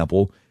first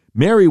example,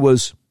 Mary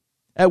was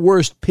at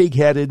worst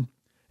pig-headed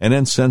and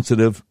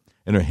insensitive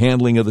in her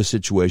handling of the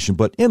situation,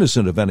 but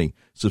innocent of any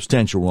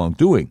substantial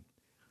wrongdoing.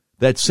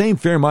 That same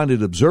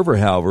fair-minded observer,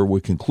 however,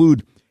 would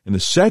conclude in the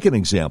second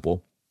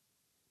example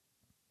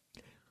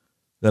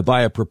that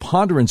by a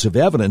preponderance of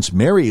evidence,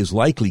 Mary is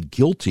likely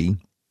guilty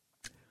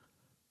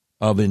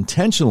of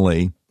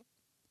intentionally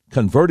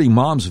converting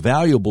mom's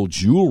valuable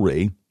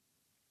jewelry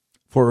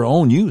for her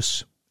own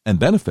use and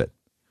benefit,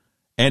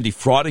 and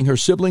defrauding her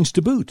siblings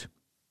to boot.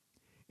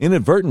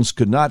 Inadvertence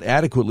could not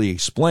adequately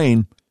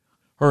explain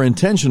her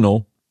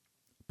intentional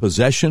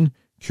possession,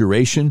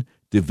 curation,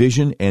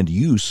 division, and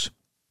use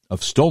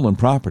of stolen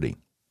property.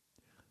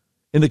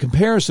 In the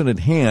comparison at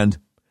hand,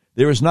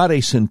 there is not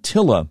a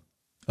scintilla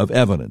of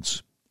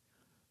evidence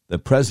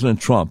that President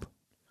Trump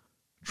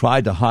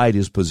tried to hide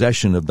his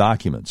possession of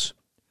documents,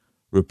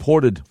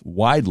 reported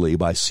widely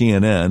by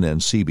CNN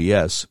and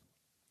CBS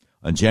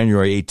on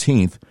January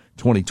 18th,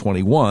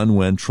 2021,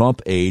 when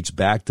Trump aides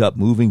backed up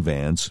moving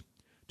vans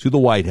to the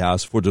White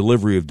House for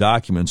delivery of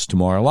documents to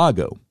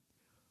Mar-a-Lago.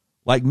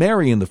 Like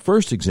Mary in the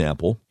first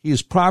example, he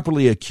is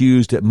properly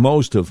accused at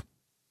most of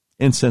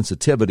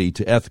insensitivity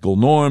to ethical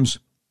norms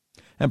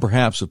and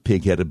perhaps of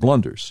pig-headed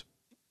blunders.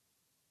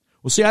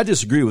 Well, see, I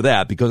disagree with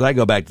that because I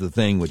go back to the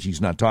thing which he's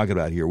not talking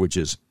about here, which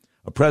is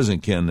a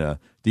president can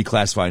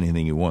declassify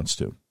anything he wants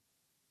to.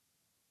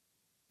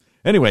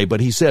 Anyway, but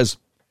he says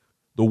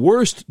the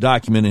worst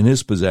document in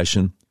his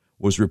possession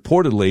was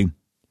reportedly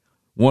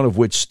one of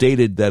which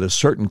stated that a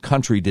certain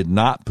country did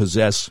not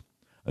possess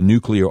a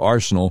nuclear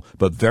arsenal,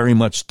 but very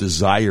much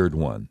desired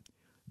one.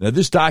 Now,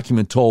 this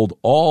document told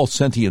all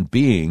sentient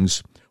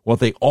beings what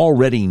they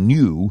already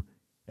knew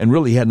and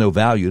really had no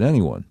value to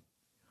anyone.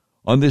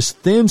 On this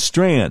thin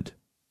strand,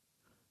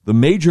 the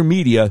major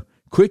media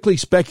quickly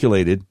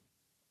speculated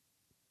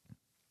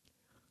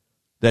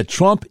that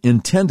Trump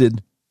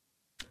intended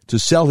to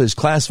sell his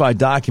classified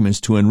documents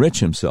to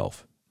enrich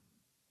himself.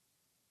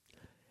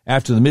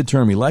 After the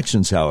midterm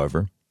elections,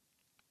 however,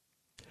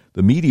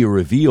 the media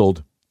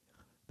revealed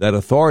that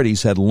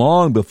authorities had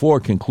long before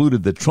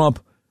concluded that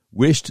Trump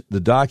wished the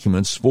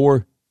documents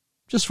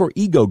just for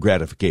ego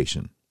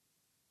gratification.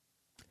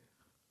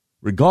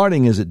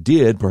 Regarding as it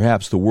did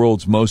perhaps the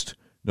world's most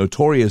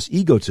notorious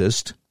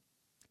egotist,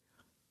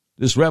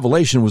 this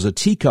revelation was a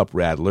teacup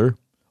rattler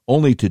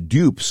only to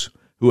dupes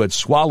who had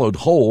swallowed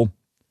whole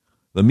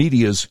the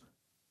media's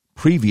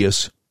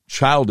previous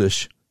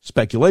childish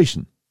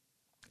speculation.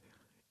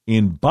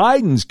 In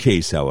Biden's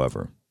case,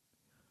 however,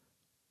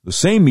 the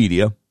same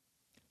media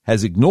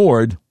has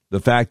ignored the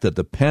fact that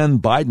the Penn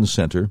Biden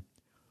Center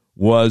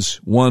was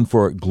one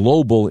for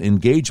global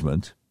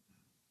engagement,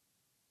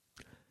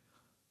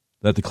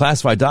 that the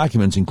classified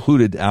documents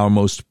included our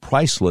most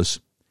priceless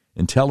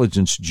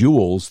intelligence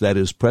jewels, that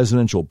is,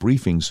 presidential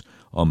briefings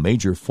on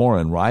major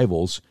foreign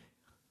rivals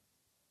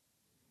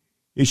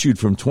issued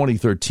from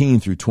 2013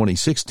 through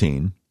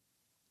 2016,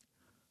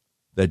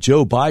 that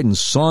Joe Biden's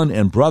son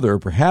and brother,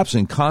 perhaps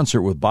in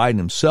concert with Biden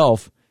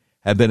himself,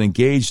 have been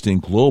engaged in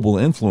global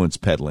influence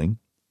peddling,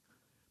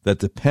 that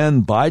the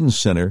Penn Biden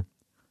Center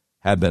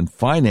had been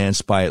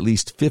financed by at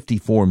least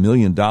 $54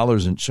 million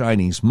in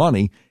Chinese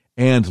money,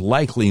 and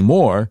likely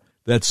more,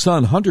 that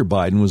son Hunter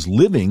Biden was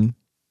living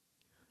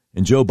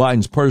in Joe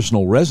Biden's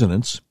personal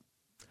residence,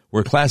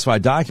 where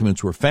classified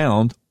documents were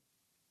found,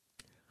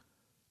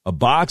 a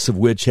box of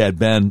which had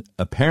been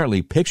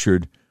apparently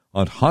pictured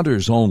on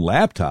Hunter's own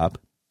laptop,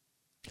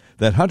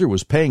 that Hunter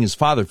was paying his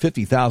father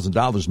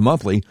 $50,000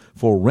 monthly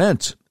for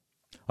rent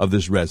of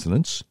this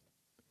residence,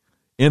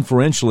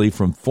 inferentially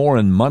from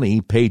foreign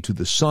money paid to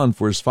the son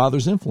for his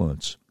father's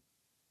influence.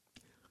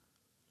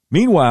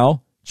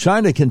 Meanwhile,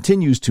 China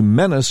continues to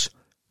menace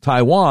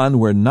Taiwan,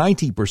 where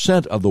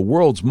 90% of the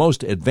world's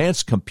most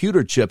advanced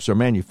computer chips are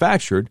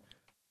manufactured,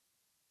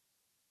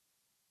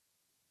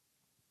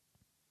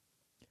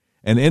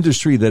 an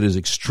industry that is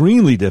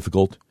extremely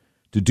difficult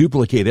to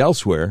duplicate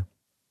elsewhere,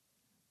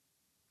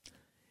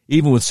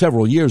 even with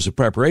several years of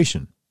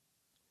preparation.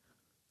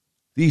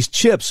 These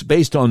chips,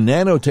 based on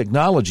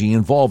nanotechnology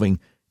involving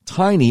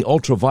tiny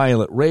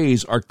ultraviolet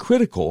rays, are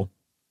critical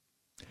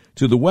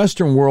to the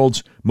Western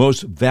world's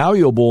most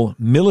valuable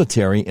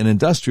military and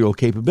industrial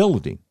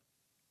capability.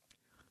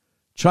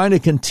 China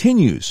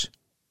continues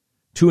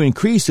to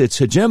increase its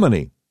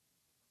hegemony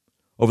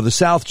over the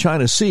South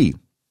China Sea,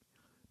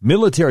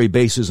 military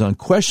bases on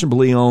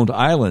questionably owned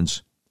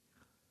islands,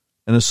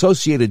 and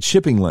associated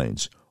shipping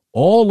lanes.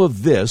 All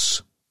of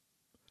this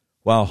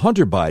while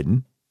Hunter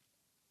Biden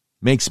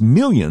makes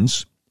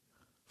millions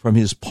from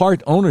his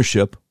part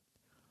ownership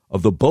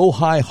of the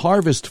Bohai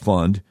Harvest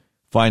Fund,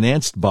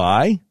 financed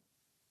by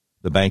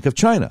the Bank of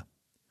China,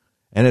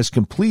 and has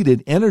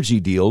completed energy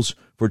deals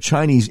for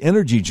Chinese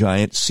energy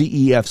giant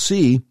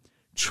CEFC,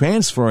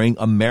 transferring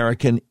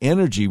American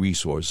energy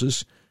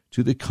resources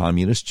to the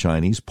Communist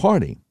Chinese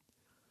Party.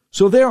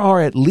 So there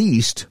are at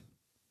least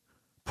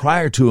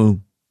prior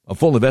to a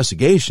full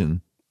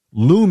investigation,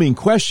 looming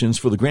questions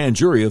for the grand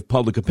jury of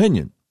public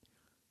opinion.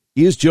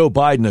 Is Joe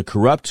Biden a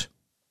corrupt,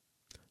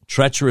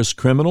 treacherous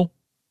criminal,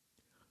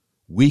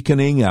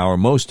 weakening our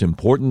most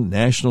important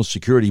national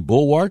security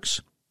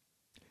bulwarks?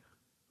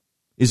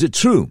 Is it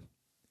true,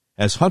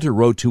 as Hunter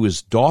wrote to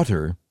his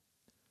daughter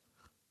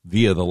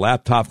via the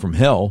laptop from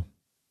hell,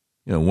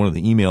 one of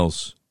the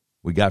emails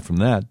we got from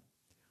that,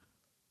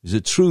 is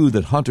it true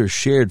that Hunter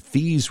shared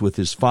fees with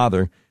his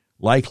father,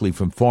 likely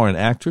from foreign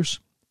actors?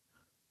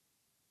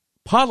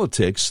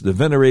 Politics, the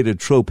venerated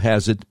trope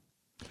has it,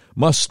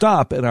 must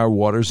stop at our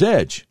water's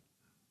edge.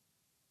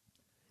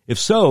 If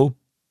so,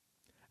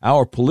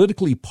 our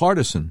politically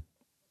partisan,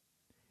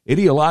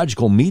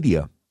 ideological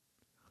media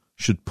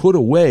should put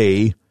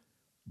away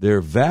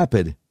their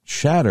vapid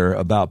chatter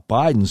about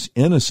Biden's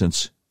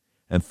innocence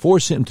and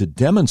force him to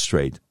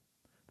demonstrate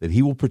that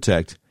he will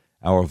protect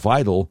our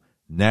vital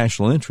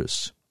national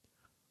interests.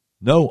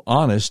 No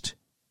honest,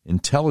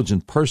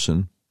 intelligent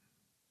person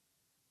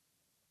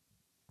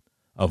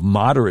of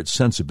moderate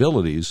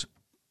sensibilities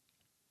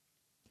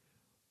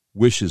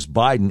wishes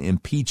Biden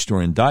impeached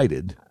or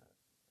indicted,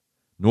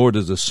 nor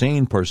does a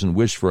sane person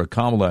wish for a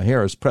Kamala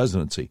Harris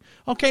presidency.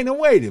 Okay, now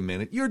wait a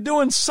minute. You're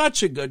doing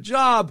such a good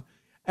job,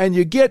 and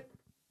you get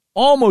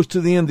almost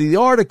to the end of the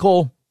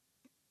article,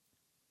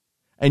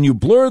 and you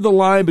blur the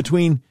line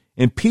between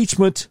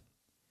impeachment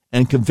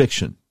and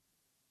conviction.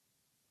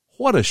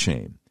 What a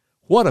shame.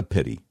 What a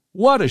pity.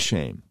 What a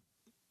shame.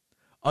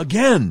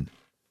 Again.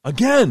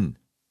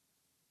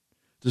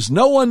 Does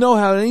no one know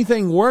how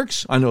anything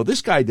works? I know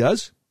this guy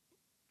does.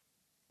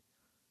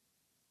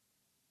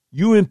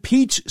 You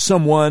impeach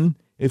someone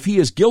if he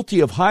is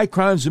guilty of high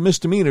crimes and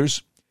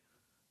misdemeanors,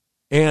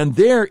 and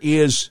there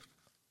is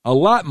a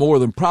lot more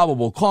than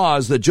probable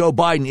cause that Joe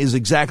Biden is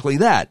exactly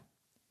that.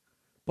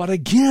 But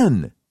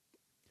again,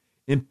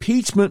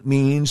 impeachment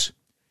means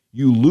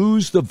you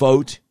lose the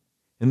vote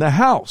in the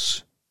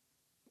House.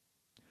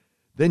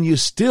 Then you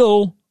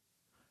still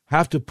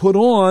have to put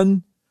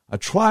on a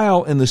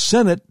trial in the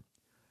Senate,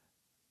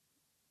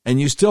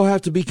 and you still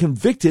have to be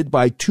convicted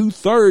by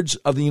 2/3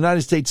 of the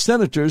United States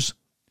senators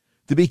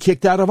to be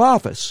kicked out of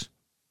office.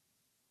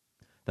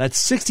 That's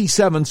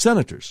 67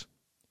 senators.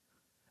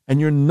 And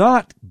you're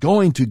not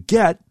going to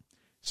get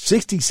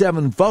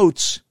 67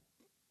 votes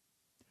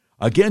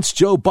against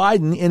Joe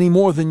Biden any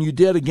more than you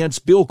did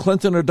against Bill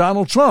Clinton or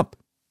Donald Trump.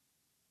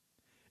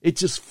 It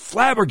just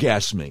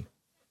flabbergasts me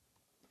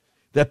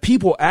that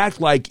people act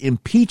like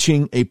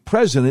impeaching a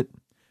president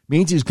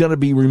means he's going to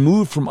be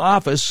removed from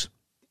office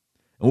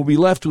and we'll be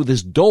left with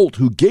this dolt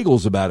who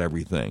giggles about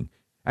everything,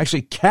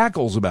 actually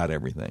cackles about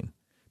everything,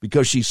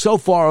 because she's so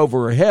far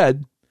over her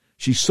head,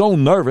 she's so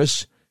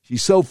nervous,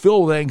 she's so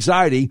filled with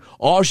anxiety,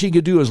 all she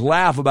can do is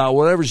laugh about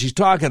whatever she's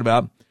talking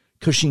about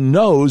because she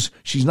knows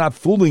she's not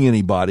fooling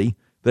anybody,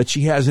 that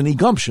she has any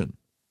gumption.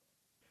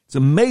 It's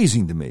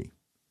amazing to me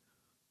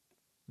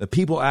that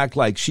people act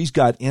like she's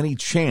got any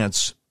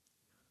chance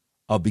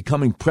of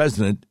becoming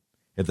president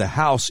if the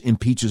House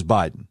impeaches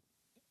Biden.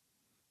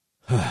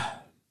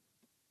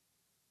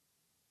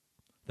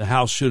 The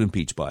House should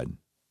impeach Biden.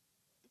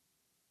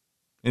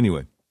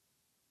 Anyway,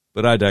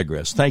 but I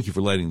digress. Thank you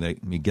for letting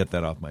me get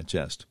that off my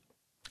chest.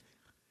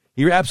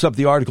 He wraps up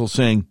the article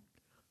saying,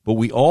 but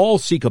we all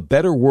seek a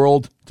better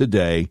world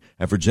today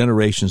and for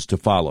generations to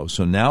follow.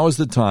 So now is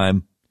the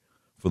time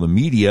for the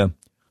media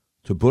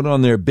to put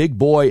on their big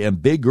boy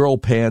and big girl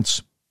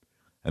pants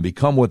and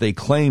become what they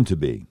claim to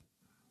be.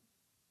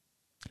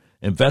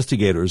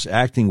 Investigators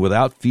acting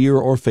without fear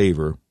or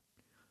favor,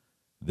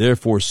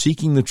 therefore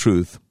seeking the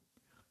truth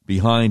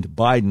behind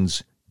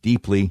Biden's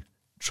deeply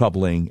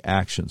troubling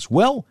actions.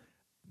 Well,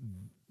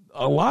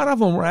 a lot of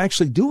them are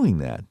actually doing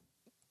that.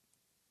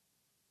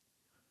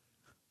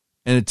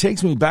 And it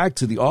takes me back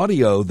to the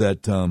audio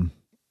that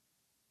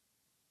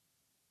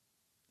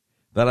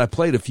I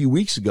played a few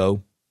weeks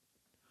ago.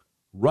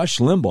 Rush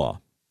Limbaugh,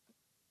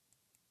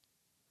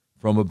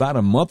 from about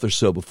a month or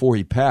so before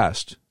he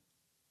passed,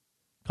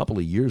 a couple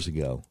of years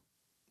ago,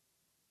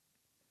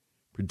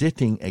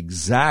 predicting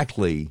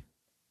exactly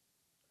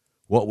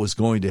what was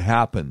going to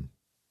happen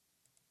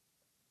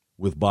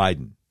with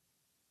Biden.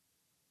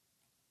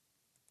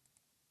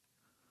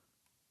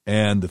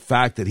 And the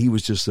fact that he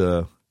was just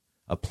a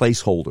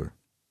placeholder,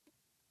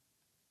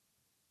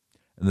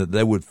 and that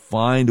they would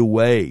find a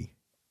way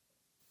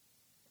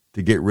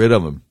to get rid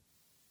of him.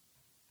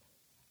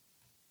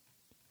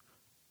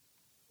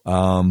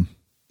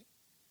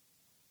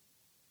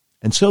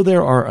 And so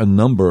there are a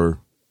number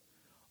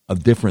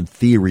of different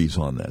theories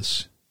on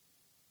this.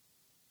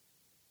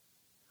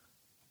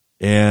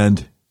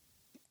 And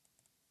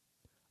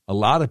a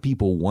lot of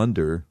people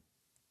wonder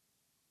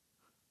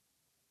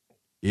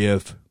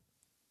if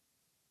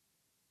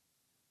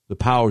the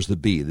powers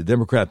that be, the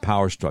Democrat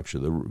power structure,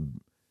 the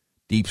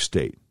deep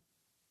state,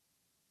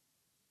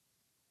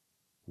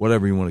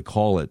 whatever you want to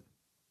call it,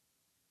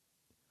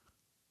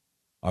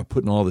 are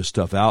putting all this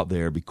stuff out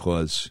there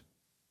because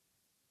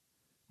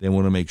they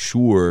want to make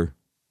sure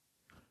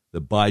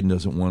that Biden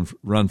doesn't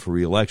run for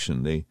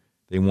re-election. They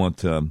They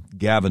want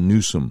Gavin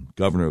Newsom,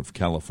 governor of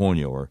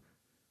California, or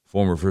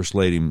former First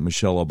Lady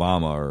Michelle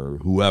Obama, or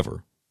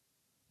whoever.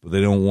 But they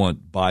don't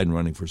want Biden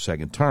running for a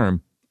second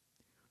term.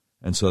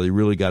 And so they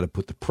really got to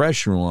put the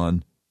pressure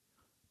on,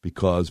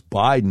 because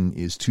Biden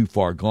is too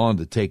far gone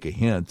to take a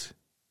hint.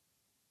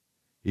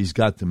 He's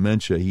got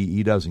dementia.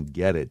 He doesn't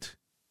get it.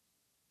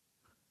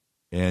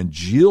 And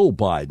Jill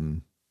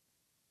Biden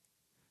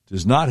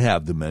does not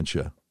have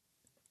dementia,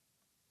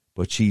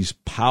 but she's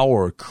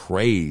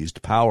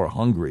power-crazed,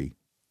 power-hungry.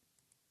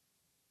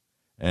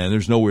 And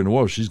there's nowhere in the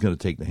world she's going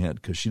to take the hint,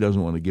 because she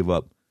doesn't want to give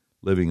up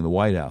living in the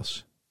White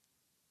House.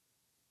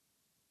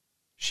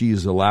 She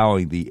is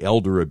allowing the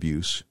elder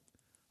abuse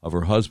of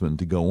her husband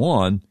to go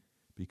on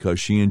because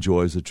she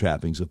enjoys the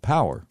trappings of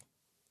power.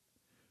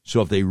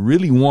 So if they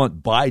really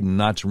want Biden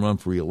not to run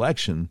for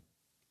re-election,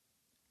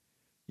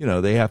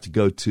 they have to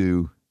go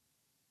to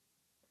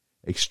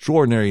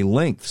extraordinary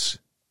lengths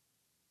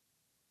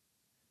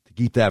to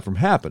keep that from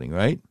happening,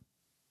 right?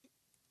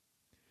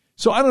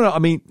 So I don't know. I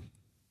mean,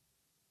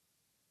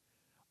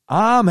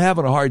 I'm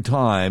having a hard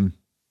time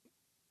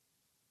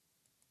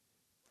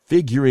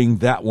figuring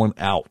that one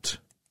out.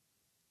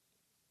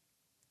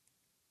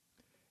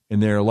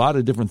 And there are a lot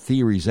of different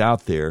theories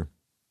out there.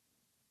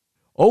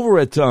 Over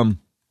at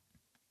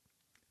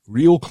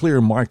Real Clear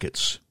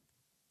Markets,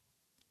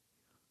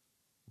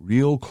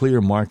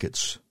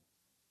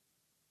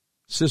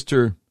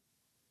 sister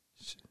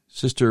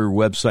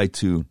website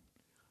to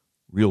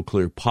Real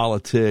Clear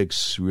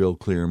Politics, Real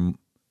Clear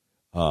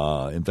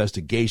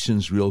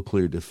Investigations, Real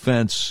Clear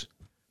Defense.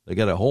 They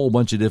got a whole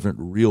bunch of different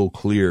Real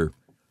Clear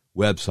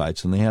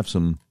websites, and they have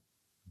some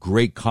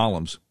great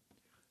columns.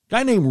 A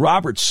guy named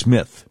Robert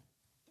Smith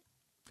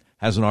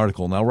has an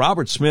article. Now,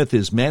 Robert Smith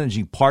is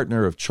managing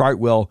partner of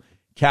Chartwell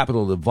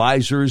Capital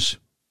Advisors,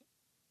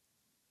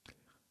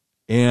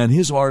 and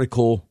his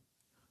article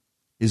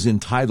is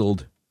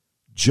entitled,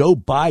 "Joe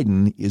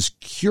Biden is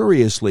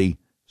curiously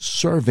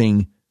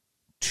serving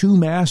two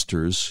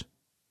masters,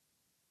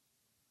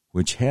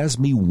 which has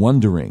me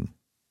wondering."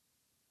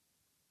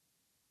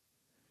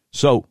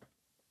 So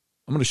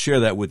I'm going to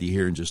share that with you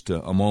here in just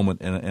a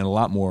moment, and a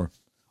lot more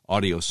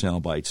audio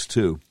sound bites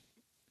too.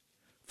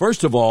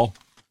 First of all,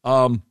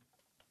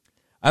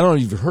 I don't know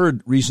if you've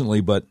heard recently,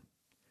 but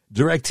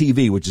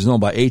DirecTV, which is owned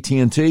by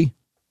AT&T,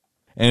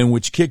 and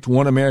which kicked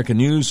One American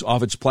News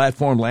off its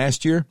platform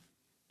last year,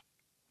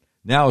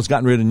 now has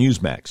gotten rid of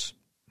Newsmax.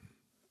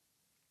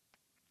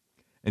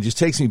 It just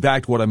takes me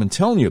back to what I've been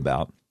telling you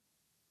about,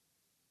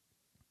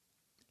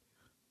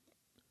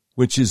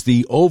 which is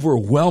the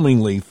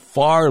overwhelmingly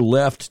far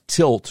left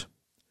tilt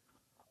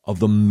of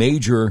the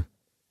major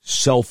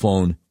cell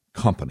phone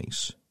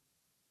companies.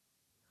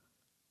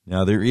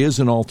 Now, there is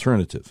an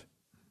alternative.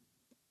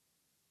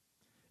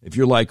 If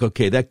you're like,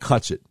 okay, that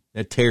cuts it,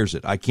 that tears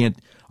it, I can't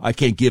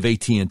give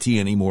AT&T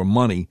any more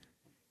money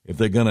if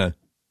they're going to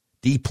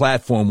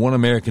deplatform One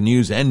American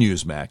News and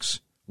Newsmax.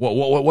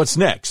 What's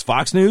next?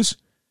 Fox News?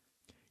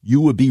 You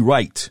would be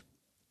right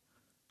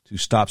to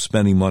stop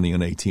spending money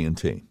on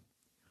AT&T.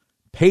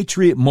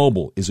 Patriot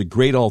Mobile is a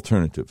great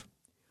alternative.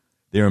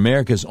 They're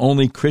America's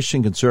only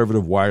Christian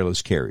conservative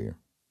wireless carrier.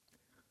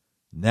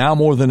 Now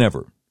more than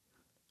ever,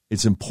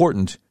 it's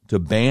important to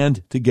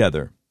band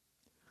together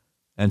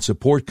and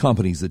support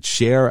companies that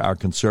share our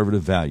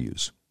conservative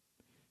values.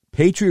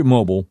 Patriot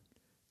Mobile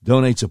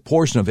donates a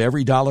portion of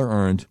every dollar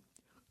earned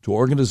to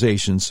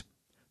organizations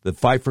that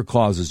fight for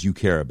causes you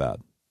care about.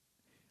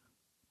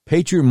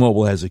 Patriot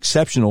Mobile has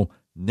exceptional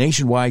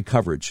nationwide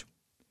coverage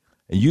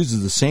and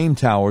uses the same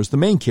towers the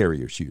main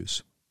carriers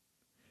use.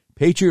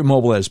 Patriot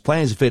Mobile has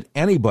plans to fit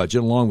any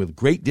budget, along with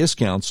great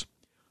discounts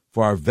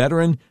for our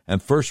veteran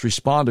and first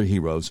responder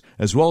heroes,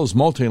 as well as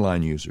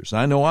multi-line users.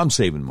 I know I'm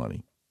saving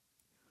money.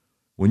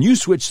 When you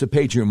switch to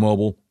Patriot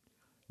Mobile,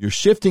 you're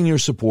shifting your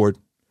support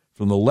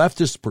from the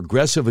leftist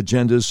progressive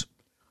agendas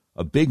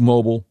of Big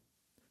Mobile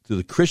to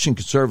the Christian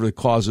conservative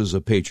causes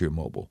of Patriot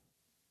Mobile.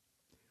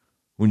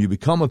 When you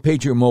become a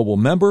Patriot Mobile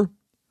member,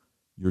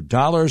 your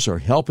dollars are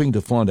helping to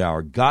fund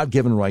our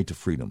God-given right to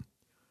freedom.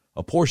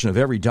 A portion of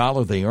every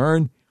dollar they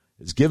earn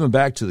is given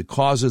back to the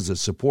causes that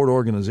support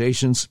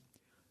organizations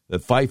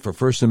that fight for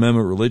First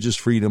Amendment religious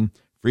freedom,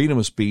 freedom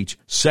of speech,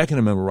 Second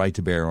Amendment right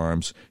to bear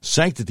arms,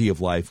 sanctity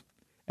of life,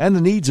 and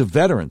the needs of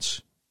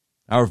veterans,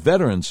 our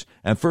veterans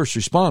and first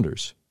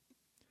responders.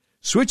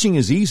 Switching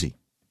is easy.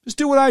 Just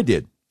do what I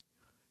did.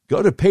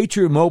 Go to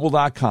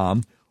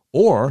patriotmobile.com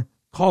or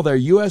call their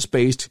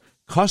U.S.-based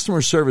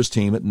customer service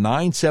team at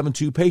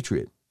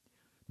 972-PATRIOT.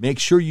 Make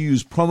sure you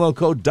use promo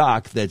code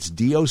DOC, that's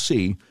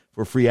D-O-C,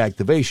 for free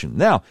activation.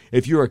 Now,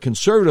 if you're a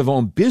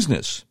conservative-owned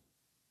business,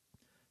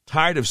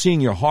 tired of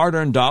seeing your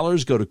hard-earned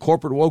dollars go to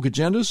corporate woke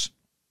agendas?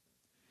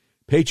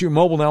 Patriot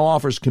Mobile now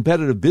offers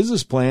competitive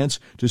business plans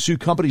to suit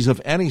companies of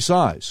any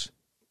size.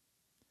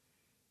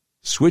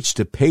 Switch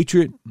to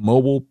Patriot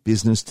Mobile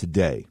Business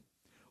today.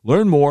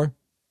 Learn more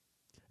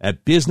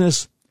at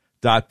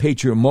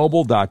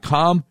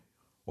business.patriotmobile.com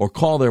or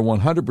call their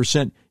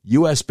 100%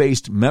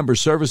 U.S.-based member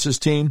services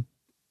team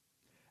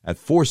at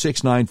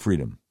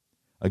 469-FREEDOM.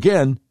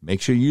 Again,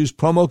 make sure you use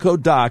promo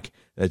code DOC,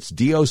 that's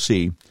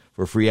DOC,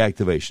 for free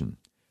activation.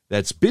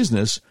 That's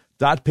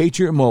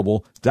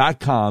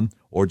business.patriotmobile.com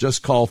or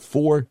just call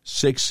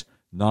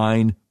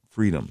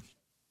 469-FREEDOM.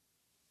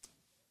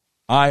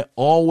 I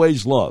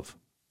always love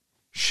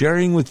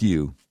sharing with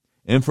you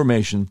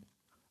information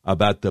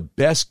about the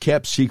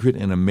best-kept secret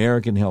in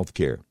American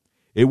healthcare.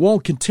 It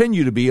won't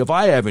continue to be if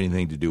I have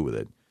anything to do with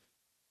it.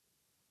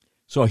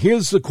 So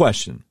here's the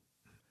question.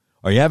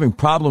 Are you having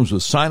problems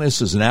with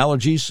sinuses and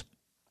allergies?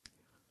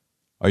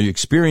 Are you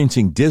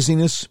experiencing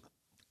dizziness,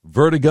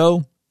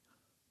 vertigo,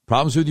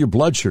 problems with your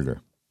blood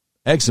sugar,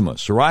 eczema,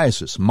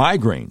 psoriasis,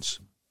 migraines?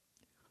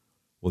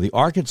 Well, the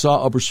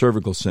Arkansas Upper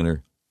Cervical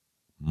Center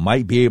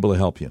might be able to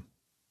help you.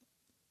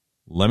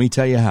 Let me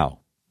tell you how.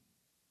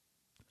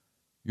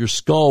 Your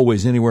skull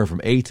weighs anywhere from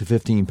 8 to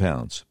 15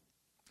 pounds.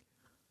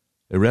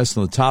 It rests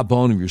on the top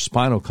bone of your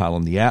spinal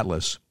column, the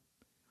atlas,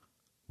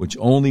 which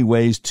only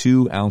weighs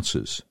 2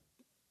 ounces.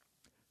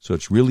 So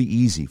it's really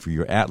easy for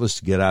your atlas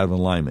to get out of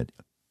alignment.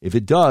 If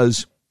it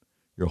does,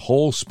 your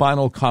whole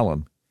spinal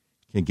column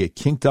can get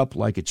kinked up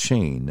like a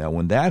chain. Now,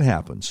 when that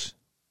happens,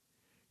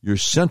 your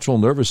central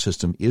nervous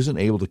system isn't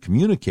able to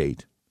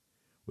communicate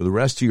with the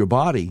rest of your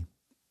body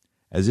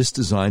as it's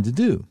designed to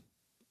do.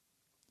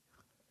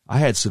 I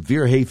had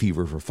severe hay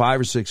fever for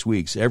 5 or 6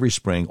 weeks every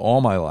spring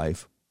all my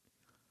life.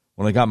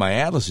 When I got my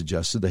atlas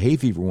adjusted, the hay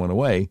fever went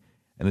away,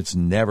 and it's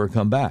never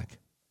come back.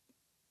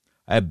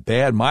 I had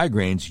bad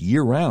migraines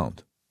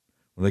year-round.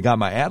 When I got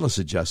my atlas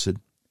adjusted,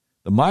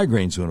 the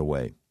migraines went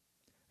away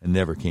and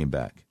never came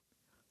back.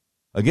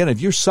 Again,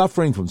 if you're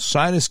suffering from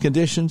sinus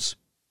conditions,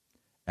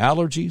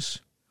 allergies,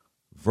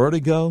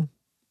 vertigo,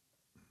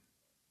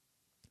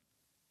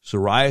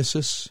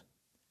 psoriasis,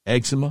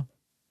 eczema,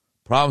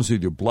 problems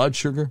with your blood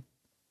sugar,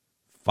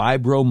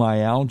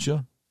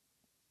 fibromyalgia,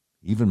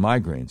 even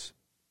migraines,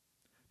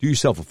 do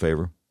yourself a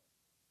favor.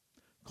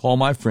 Call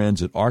my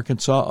friends at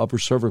Arkansas Upper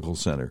Cervical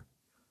Center,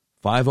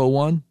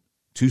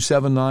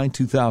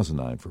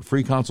 501-279-2009 for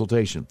free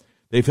consultation.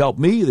 They've helped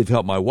me, they've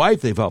helped my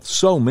wife, they've helped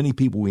so many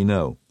people we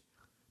know.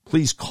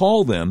 Please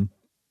call them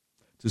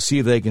to see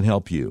if they can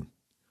help you.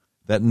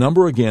 That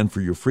number again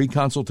for your free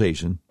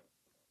consultation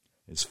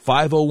is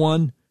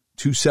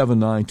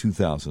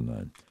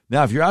 501-279-2009.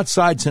 Now, if you're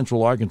outside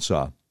Central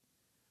Arkansas,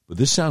 but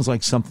this sounds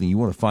like something you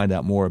want to find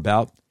out more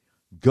about,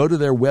 go to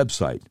their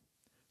website,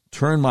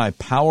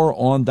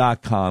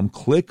 turnmypoweron.com,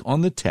 click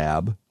on the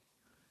tab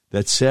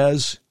that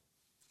says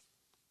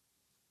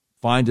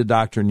Find a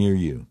Doctor Near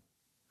You.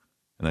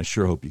 And I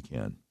sure hope you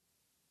can.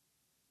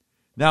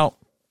 Now,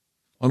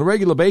 on a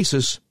regular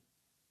basis,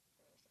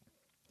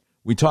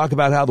 we talk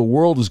about how the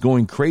world is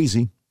going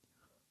crazy,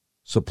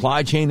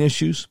 supply chain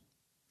issues,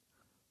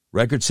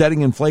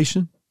 record-setting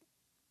inflation,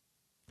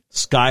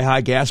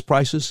 sky-high gas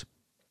prices,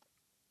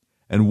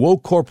 and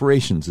woke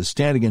corporations that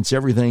stand against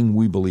everything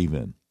we believe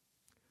in.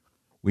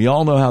 We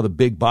all know how the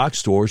big box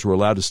stores were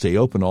allowed to stay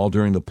open all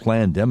during the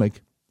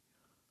pandemic,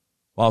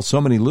 while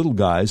so many little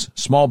guys,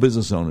 small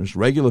business owners,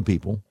 regular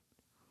people,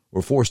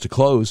 were forced to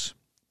close.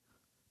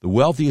 The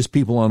wealthiest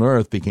people on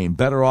earth became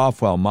better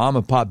off while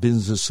mom-and-pop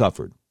businesses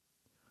suffered.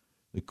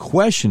 The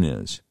question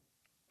is,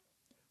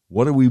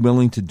 what are we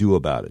willing to do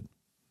about it?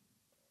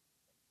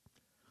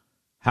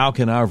 How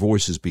can our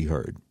voices be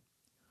heard?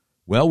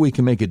 Well, we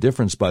can make a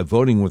difference by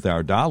voting with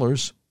our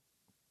dollars.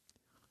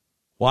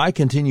 Why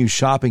continue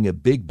shopping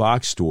at big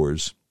box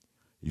stores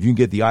if you can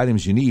get the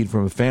items you need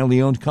from a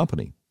family-owned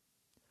company?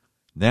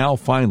 Now,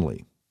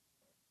 finally,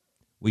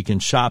 we can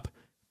shop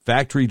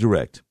factory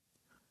direct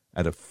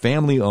at a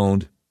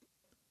family-owned,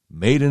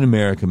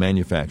 made-in-America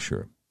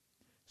manufacturer.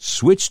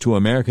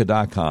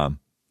 SwitchToAmerica.com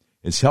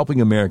is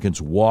helping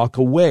Americans walk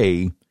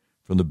away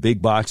from the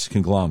big box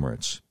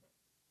conglomerates.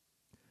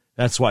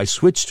 That's why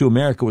Switch to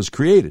America was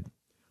created,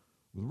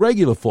 with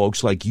regular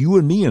folks like you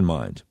and me in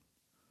mind.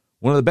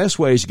 One of the best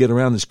ways to get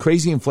around this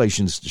crazy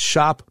inflation is to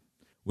shop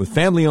with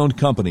family-owned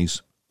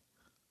companies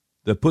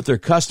that put their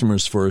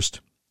customers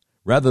first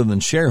rather than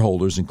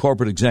shareholders and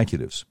corporate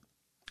executives.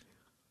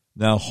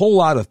 Now, a whole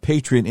lot of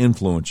Patriot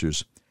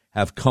influencers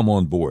have come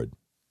on board.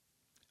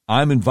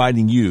 I'm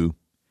inviting you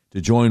to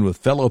join with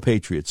fellow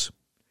patriots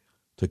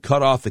to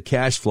cut off the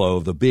cash flow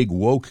of the big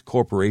woke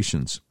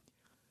corporations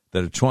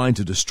that are trying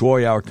to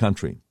destroy our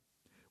country.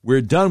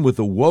 We're done with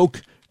the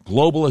woke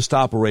globalist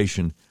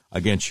operation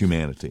against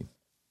humanity.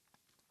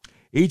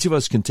 Each of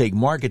us can take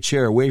market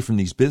share away from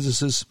these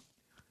businesses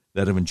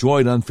that have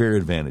enjoyed unfair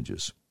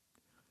advantages.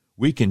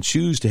 We can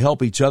choose to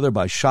help each other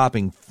by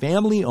shopping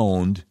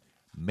family-owned,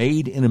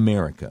 made in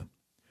America.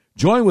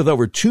 Join with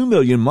over 2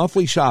 million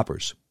monthly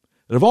shoppers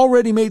that have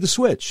already made the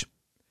switch.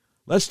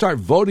 Let's start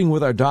voting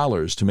with our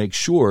dollars to make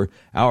sure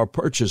our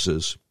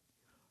purchases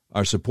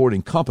are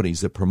supporting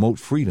companies that promote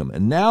freedom.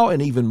 And now an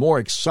even more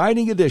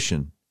exciting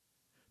addition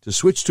to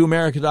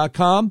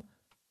SwitchToAmerica.com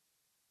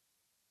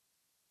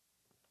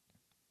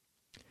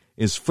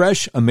is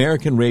fresh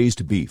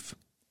American-raised beef.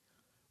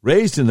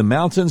 Raised in the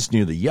mountains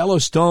near the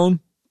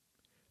Yellowstone,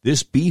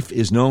 this beef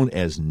is known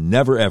as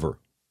Never Ever.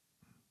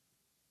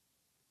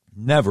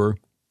 Never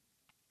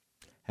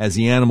has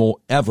the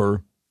animal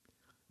ever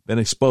been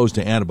exposed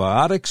to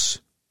antibiotics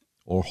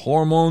or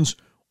hormones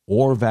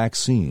or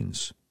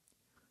vaccines.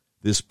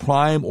 This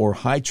prime or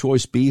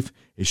high-choice beef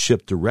is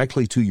shipped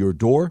directly to your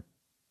door.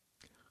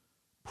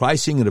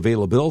 Pricing and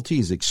availability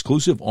is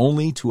exclusive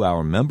only to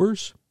our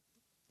members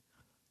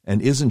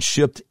and isn't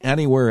shipped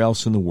anywhere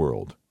else in the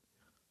world.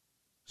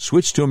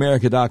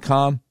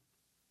 SwitchToAmerica.com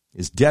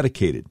is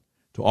dedicated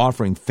to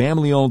offering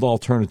family-owned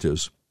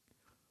alternatives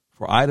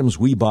for items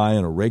we buy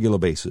on a regular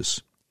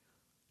basis.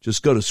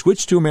 Just go to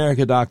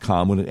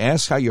SwitchToAmerica.com. When it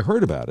asks how you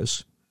heard about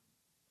us,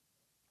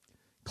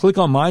 click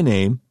on my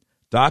name,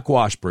 Doc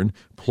Washburn,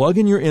 plug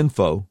in your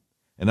info,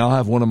 and I'll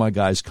have one of my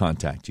guys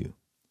contact you.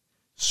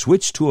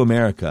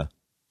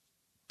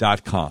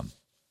 SwitchToAmerica.com.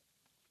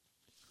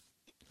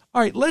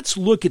 All right, let's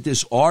look at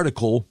this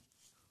article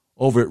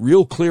over at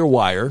Real Clear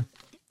Wire,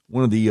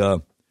 one of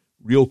the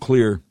Real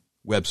Clear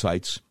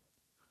websites.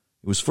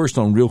 It was first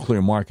on Real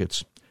Clear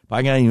Markets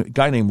by a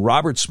guy named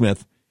Robert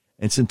Smith,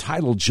 and it's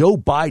entitled, Joe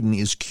Biden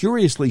is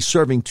Curiously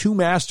Serving Two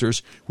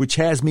Masters, which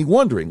has me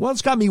wondering. Well,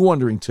 it's got me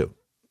wondering, too,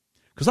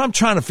 because I'm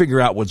trying to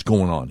figure out what's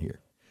going on here.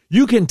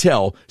 You can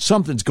tell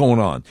something's going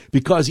on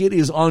because it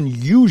is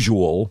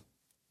unusual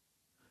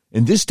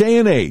in this day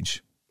and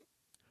age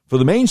for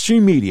the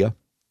mainstream media,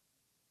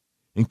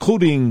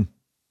 including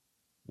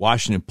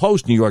Washington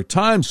Post, New York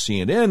Times,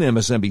 CNN,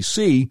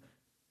 MSNBC,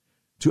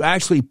 to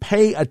actually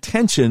pay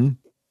attention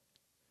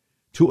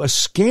to a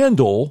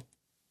scandal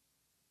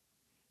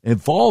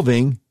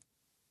involving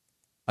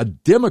a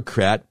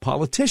Democrat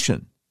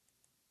politician.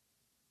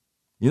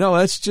 You know,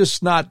 that's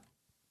just not,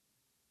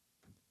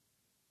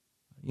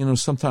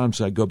 sometimes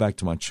I go back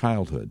to my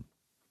childhood.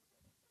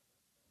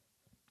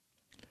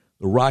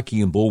 The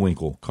Rocky and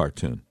Bullwinkle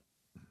cartoon.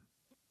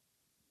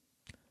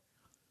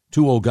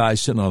 Two old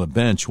guys sitting on a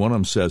bench. One of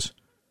them says,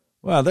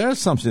 well, there's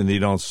something you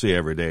don't see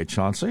every day,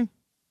 Chauncey.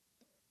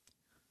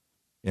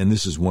 And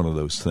this is one of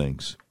those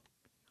things.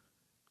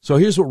 So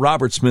here's what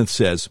Robert Smith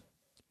says.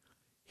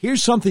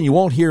 Here's something you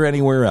won't hear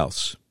anywhere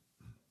else.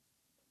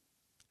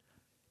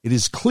 It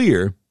is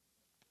clear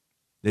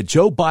that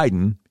Joe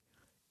Biden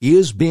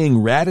is being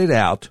ratted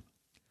out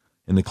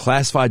in the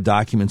classified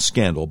document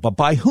scandal. But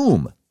by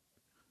whom?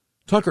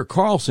 Tucker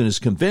Carlson is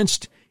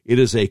convinced it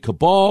is a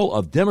cabal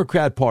of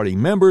Democrat Party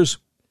members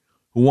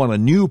who want a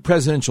new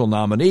presidential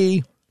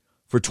nominee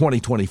for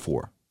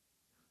 2024.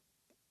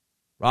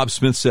 Rob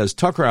Smith says,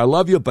 Tucker, I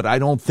love you, but I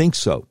don't think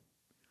so.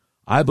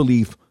 I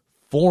believe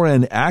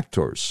foreign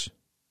actors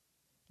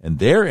and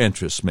their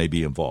interests may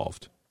be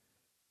involved.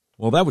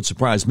 Well, that would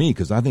surprise me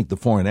because I think the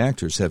foreign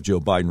actors have Joe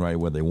Biden right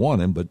where they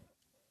want him. But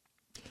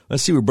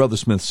let's see what Brother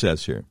Smith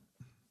says here.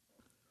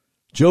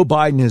 Joe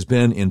Biden has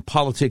been in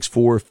politics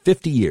for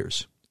 50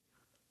 years.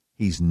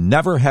 He's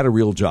never had a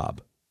real job.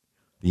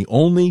 The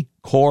only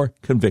core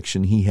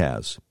conviction he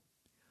has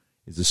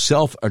is a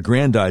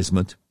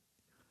self-aggrandizement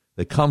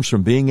that comes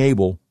from being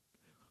able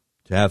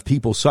to have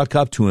people suck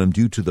up to him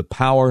due to the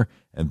power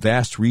and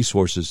vast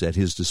resources at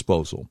his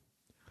disposal.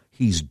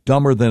 He's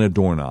dumber than a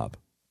doorknob.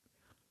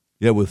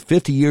 Yet with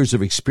 50 years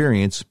of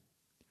experience,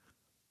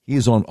 he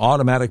is on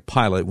automatic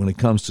pilot when it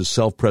comes to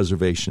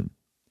self-preservation.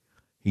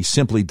 He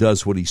simply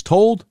does what he's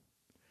told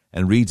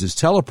and reads his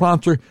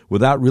teleprompter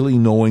without really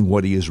knowing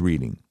what he is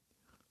reading.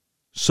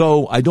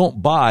 So I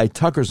don't buy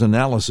Tucker's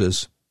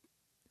analysis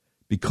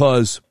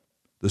because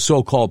the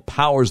so-called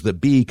powers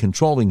that be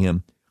controlling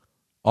him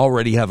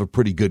already have a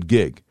pretty good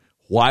gig.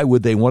 Why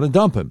would they want to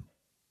dump him?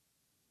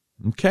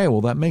 Okay,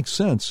 well, that makes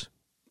sense.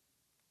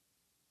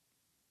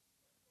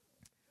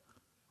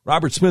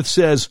 Robert Smith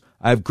says,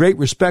 I have great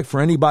respect for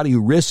anybody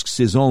who risks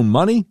his own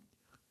money,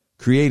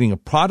 creating a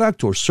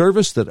product or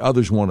service that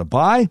others want to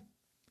buy.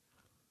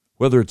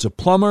 Whether it's a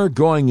plumber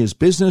growing his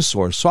business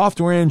or a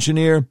software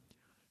engineer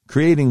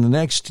creating the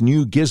next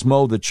new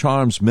gizmo that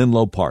charms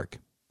Menlo Park.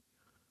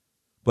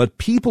 But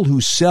people who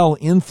sell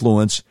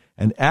influence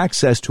and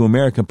access to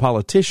American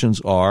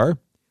politicians are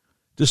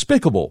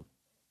despicable.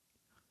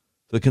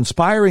 The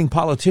conspiring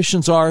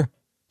politicians are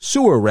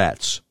sewer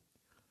rats.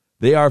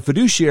 They are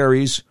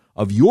fiduciaries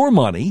of your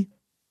money,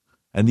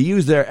 and they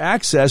use their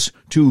access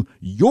to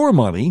your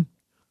money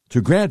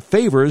to grant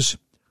favors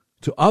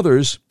to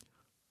others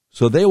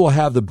so they will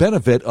have the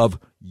benefit of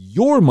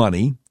your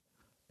money,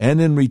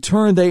 and in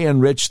return they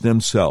enrich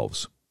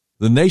themselves.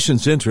 The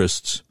nation's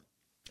interests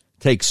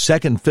take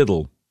second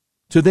fiddle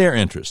to their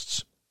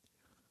interests.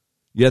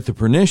 Yet the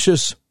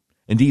pernicious,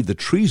 indeed the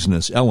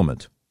treasonous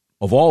element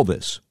of all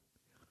this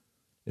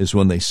is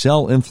when they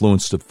sell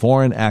influence to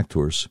foreign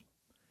actors,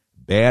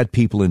 bad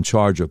people in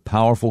charge of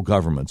powerful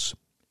governments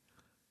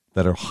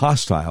that are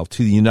hostile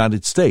to the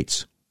United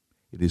States.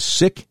 It is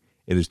sick,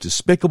 it is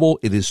despicable,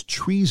 it is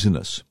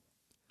treasonous.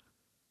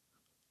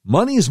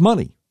 Money is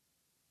money.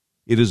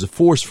 It is a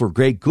force for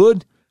great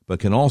good, but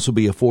can also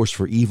be a force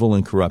for evil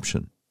and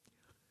corruption.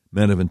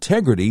 Men of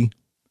integrity,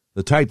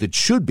 the type that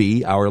should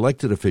be our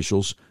elected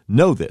officials,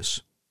 know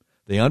this.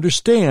 They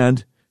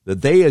understand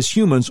that they as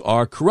humans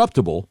are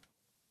corruptible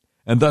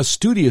and thus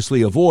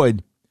studiously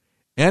avoid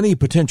any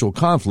potential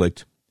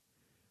conflict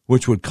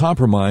which would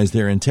compromise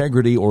their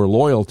integrity or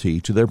loyalty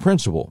to their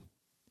principle.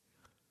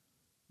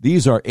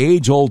 These are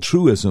age-old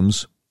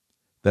truisms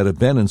that have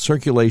been in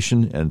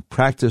circulation and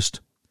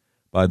practiced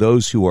by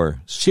those who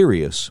are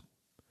serious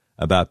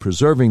about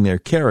preserving their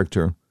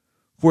character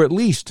for at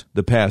least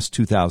the past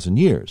 2,000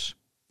 years.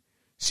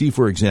 See,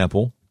 for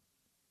example,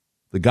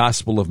 the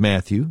Gospel of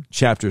Matthew,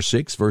 chapter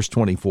 6, verse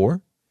 24,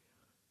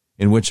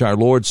 in which our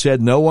Lord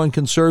said, "No one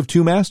can serve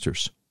two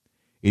masters.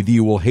 Either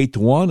you will hate the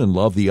one and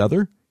love the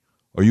other,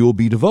 or you will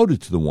be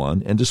devoted to the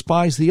one and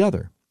despise the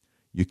other.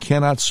 You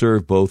cannot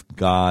serve both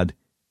God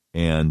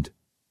and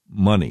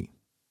money."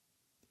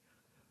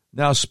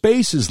 Now,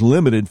 space is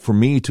limited for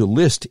me to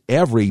list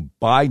every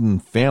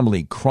Biden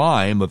family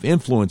crime of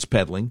influence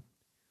peddling,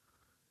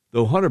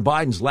 though Hunter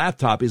Biden's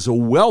laptop is a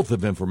wealth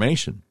of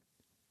information.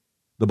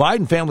 The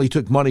Biden family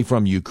took money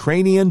from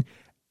Ukrainian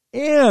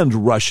and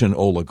Russian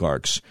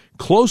oligarchs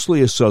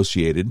closely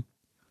associated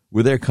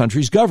with their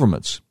country's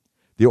governments.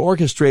 They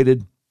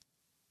orchestrated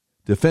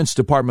Defense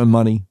Department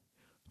money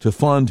to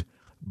fund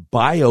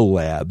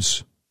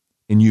biolabs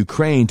in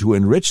Ukraine to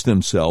enrich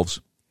themselves,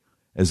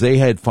 as they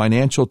had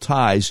financial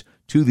ties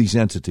to these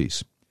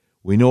entities.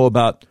 We know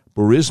about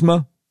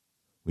Burisma.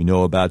 We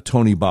know about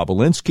Tony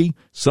Bobulinski.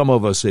 Some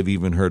of us have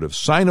even heard of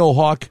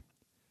Sinohawk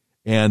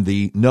and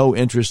the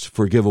no-interest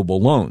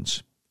forgivable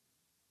loans.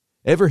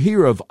 Ever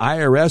hear of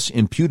IRS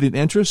imputed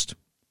interest?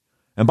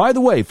 And by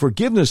the way,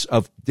 forgiveness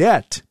of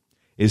debt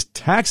is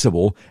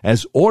taxable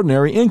as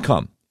ordinary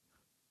income.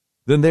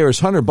 Then there is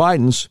Hunter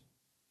Biden's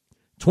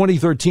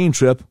 2013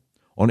 trip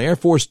on Air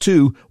Force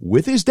Two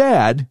with his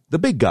dad, the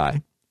big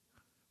guy,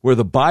 where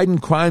the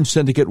Biden crime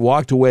syndicate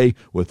walked away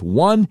with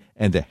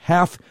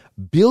 $1.5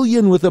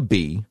 billion with a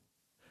B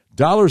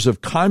dollars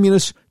of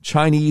communist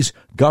Chinese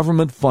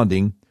government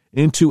funding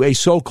into a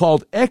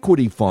so-called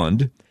equity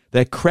fund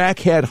that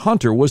crackhead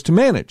Hunter was to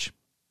manage.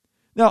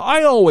 Now,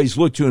 I always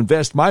look to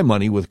invest my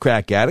money with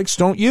crack addicts,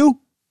 don't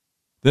you?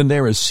 Then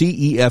there is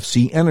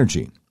CEFC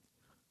Energy.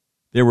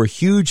 There were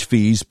huge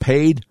fees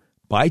paid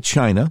by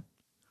China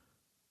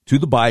to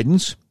the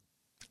Bidens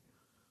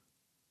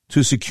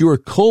to secure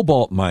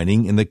cobalt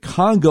mining in the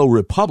Congo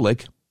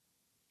Republic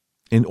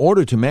in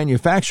order to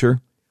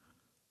manufacture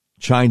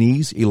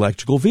Chinese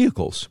electrical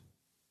vehicles.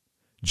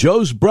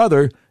 Joe's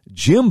brother,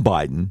 Jim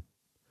Biden,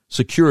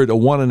 secured a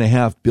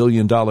 $1.5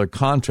 billion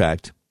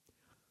contract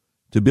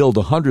to build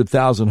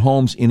 100,000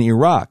 homes in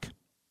Iraq,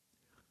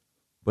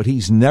 but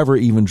he's never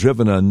even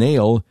driven a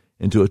nail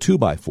into a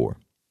 2x4.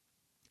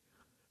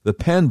 The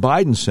Penn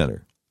Biden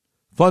Center,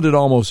 funded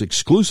almost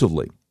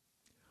exclusively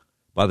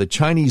by the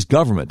Chinese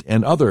government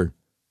and other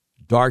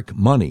dark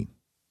money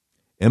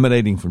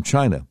emanating from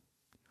China,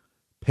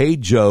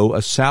 paid Joe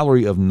a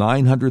salary of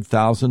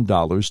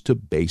 $900,000 to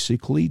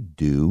basically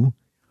do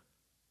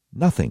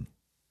nothing.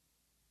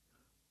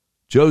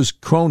 Joe's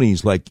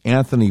cronies like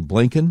Anthony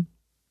Blinken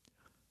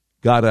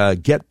got a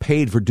get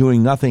paid for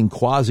doing nothing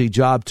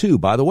quasi-job too.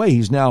 By the way,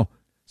 he's now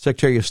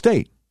Secretary of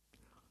State.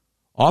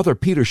 Author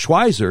Peter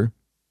Schweizer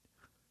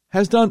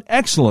has done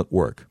excellent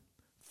work,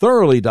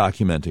 thoroughly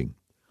documenting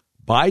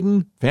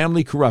Biden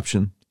family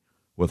corruption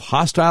with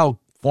hostile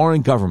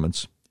foreign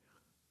governments.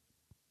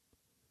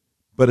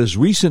 But as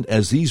recent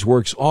as these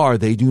works are,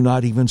 they do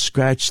not even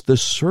scratch the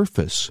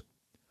surface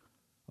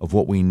of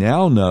what we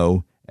now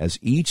know as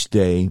each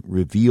day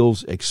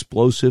reveals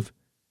explosive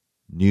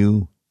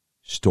new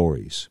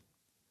stories.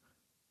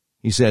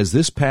 He says,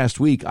 this past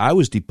week I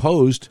was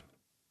deposed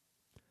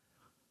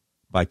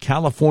by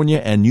California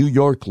and New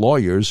York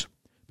lawyers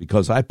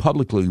because I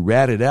publicly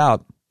ratted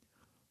out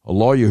a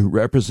lawyer who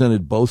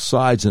represented both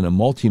sides in a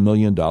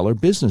multi-million-dollar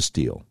business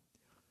deal.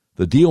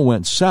 The deal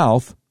went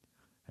south,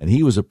 and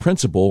he was a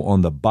principal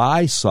on the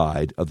buy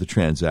side of the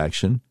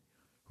transaction,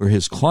 where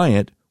his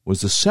client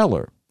was the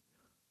seller.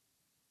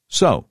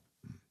 So,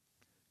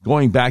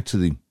 going back to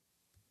the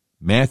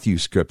Matthew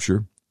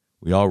scripture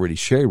we already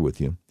shared with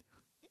you,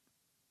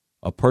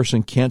 a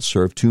person can't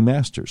serve two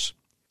masters.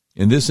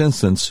 In this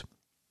instance,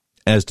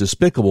 as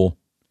despicable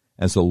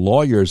as the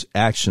lawyer's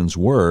actions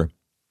were,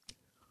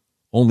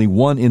 only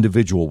one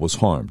individual was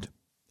harmed.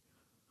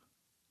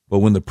 But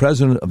when the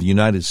President of the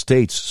United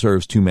States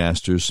serves two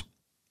masters,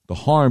 the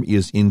harm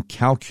is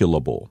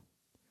incalculable.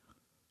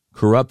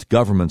 Corrupt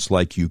governments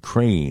like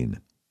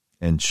Ukraine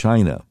and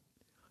China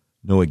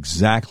know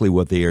exactly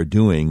what they are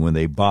doing when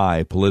they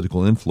buy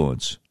political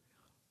influence,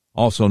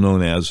 also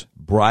known as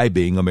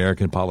bribing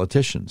American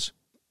politicians.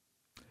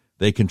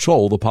 They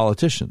control the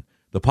politician.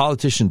 The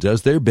politician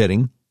does their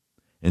bidding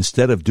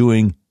instead of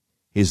doing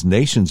his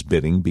nation's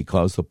bidding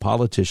because the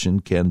politician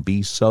can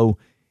be so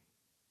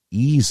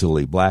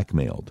easily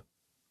blackmailed.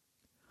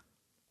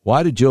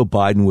 Why did Joe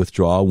Biden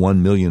withdraw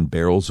 1 million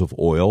barrels of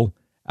oil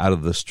out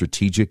of the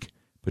Strategic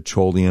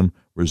Petroleum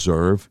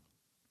Reserve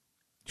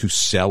to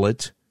sell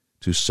it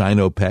to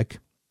Sinopec,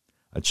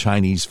 a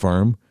Chinese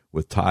firm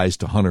with ties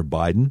to Hunter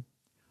Biden?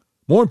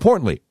 More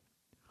importantly,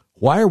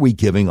 why are we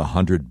giving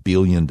 $100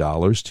 billion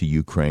to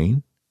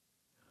Ukraine?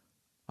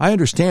 I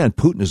understand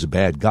Putin is a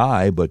bad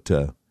guy, but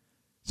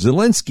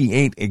Zelensky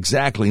ain't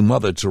exactly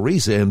Mother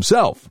Teresa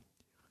himself.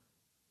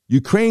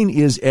 Ukraine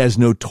is as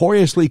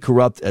notoriously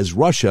corrupt as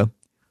Russia,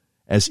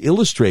 as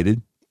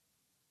illustrated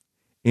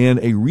in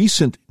a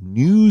recent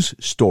news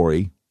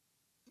story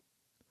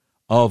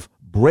of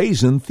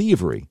brazen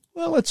thievery.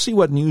 Well, let's see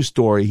what news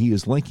story he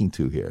is linking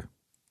to here.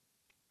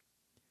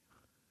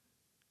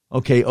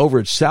 Okay, over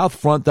at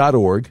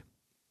southfront.org,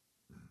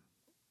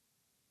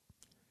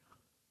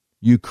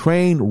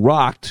 Ukraine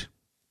rocked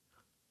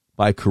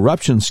by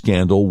corruption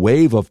scandal,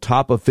 wave of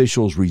top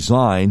officials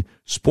resign,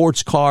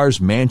 sports cars,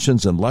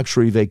 mansions, and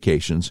luxury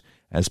vacations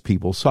as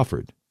people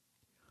suffered.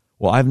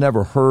 Well, I've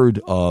never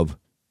heard of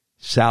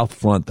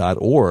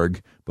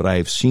southfront.org, but I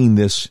have seen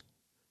this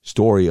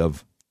story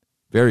of,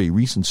 very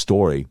recent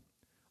story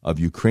of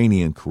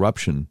Ukrainian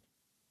corruption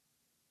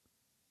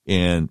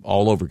in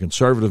all over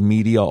conservative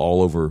media,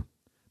 all over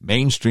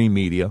mainstream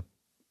media.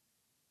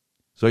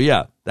 So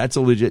yeah, that's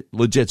a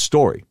legit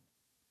story.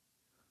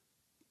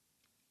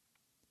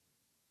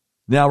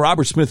 Now,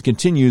 Robert Smith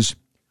continues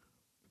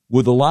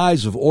with the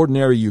lives of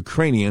ordinary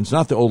Ukrainians,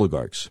 not the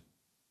oligarchs,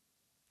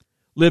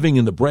 living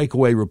in the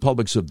breakaway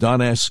republics of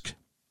Donetsk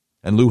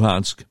and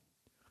Luhansk,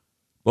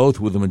 both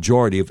with a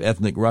majority of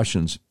ethnic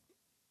Russians,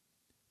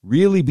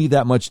 really be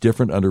that much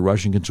different under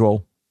Russian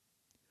control?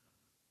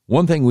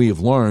 One thing we have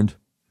learned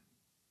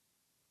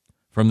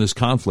from this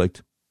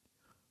conflict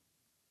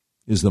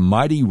is the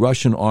mighty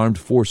Russian armed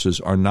forces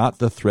are not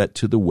the threat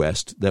to the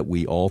West that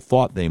we all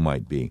thought they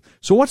might be.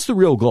 So what's the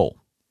real goal?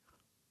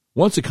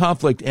 Once the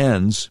conflict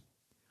ends,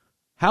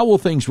 how will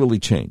things really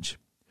change?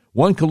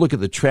 One can look at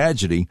the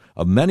tragedy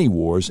of many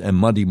wars and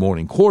Monday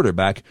morning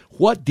quarterback.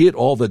 What did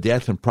all the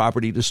death and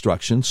property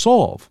destruction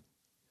solve?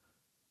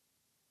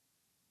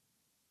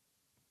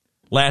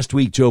 Last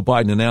week, Joe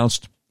Biden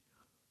announced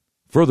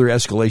further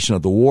escalation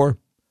of the war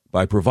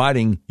by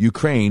providing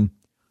Ukraine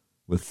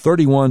with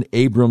 31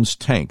 Abrams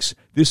tanks.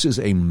 This is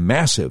a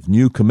massive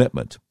new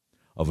commitment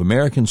of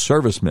American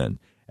servicemen,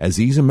 as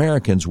these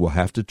Americans will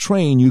have to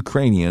train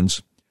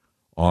Ukrainians,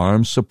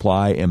 arm,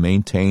 supply, and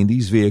maintain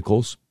these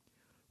vehicles,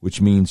 which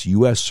means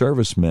U.S.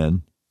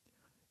 servicemen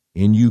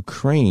in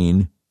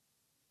Ukraine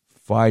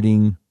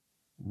fighting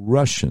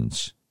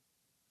Russians.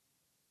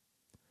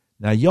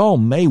 Now, y'all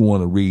may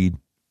want to read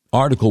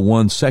Article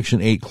 1,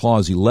 Section 8,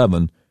 Clause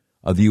 11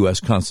 of the U.S.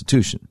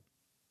 Constitution.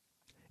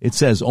 It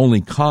says only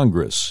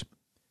Congress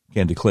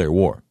can declare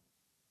war.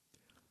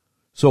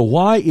 So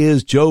why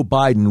is Joe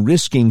Biden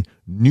risking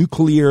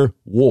nuclear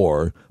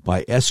war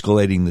by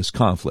escalating this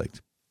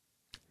conflict?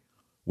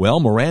 Well,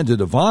 Miranda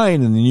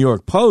Devine in the New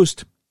York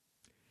Post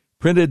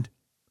printed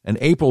an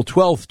April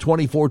 12th,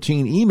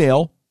 2014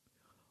 email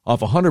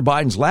off of Hunter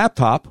Biden's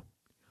laptop,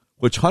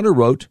 which Hunter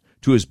wrote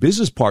to his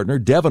business partner,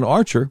 Devon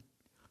Archer,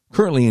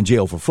 currently in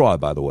jail for fraud,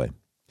 by the way,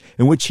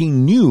 in which he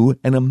knew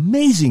an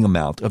amazing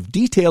amount of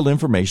detailed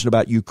information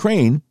about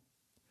Ukraine,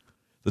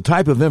 the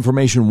type of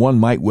information one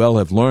might well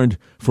have learned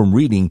from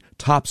reading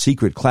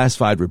top-secret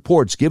classified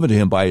reports given to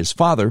him by his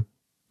father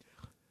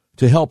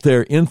to help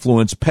their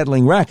influence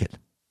peddling racket.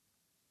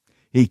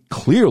 He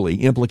clearly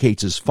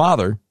implicates his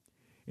father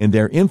in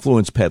their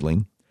influence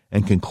peddling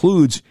and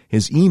concludes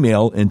his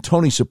email in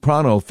Tony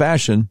Soprano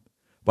fashion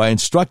by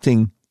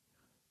instructing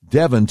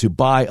Devon to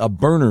buy a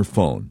burner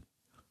phone.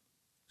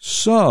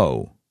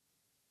 So,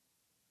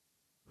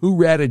 who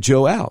ratted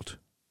Joe out?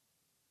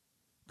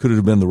 Could it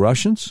have been the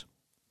Russians?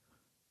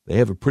 They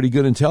have a pretty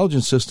good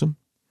intelligence system.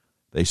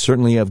 They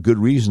certainly have good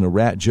reason to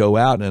rat Joe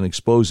out and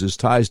expose his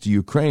ties to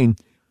Ukraine.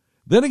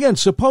 Then again,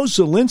 suppose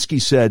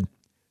Zelensky said,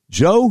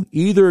 Joe,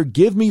 either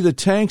give me the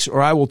tanks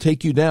or I will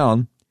take you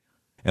down,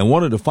 and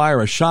wanted to fire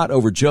a shot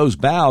over Joe's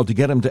bow to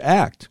get him to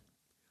act.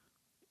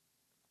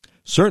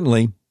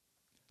 Certainly,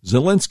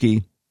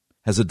 Zelensky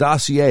has a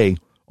dossier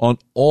on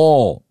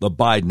all the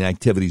Biden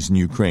activities in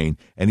Ukraine,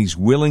 and he's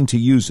willing to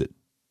use it.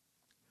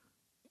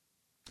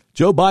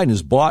 Joe Biden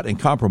is bought and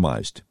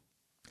compromised.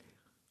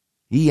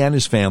 He and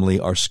his family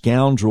are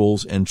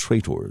scoundrels and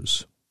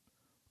traitors.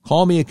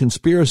 Call me a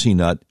conspiracy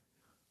nut,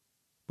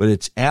 but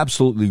it's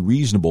absolutely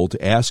reasonable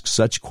to ask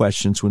such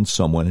questions when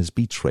someone has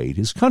betrayed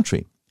his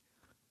country.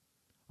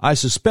 I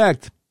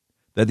suspect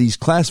that these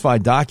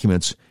classified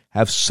documents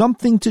have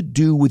something to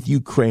do with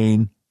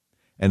Ukraine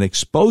and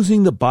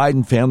exposing the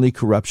Biden family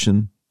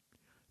corruption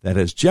that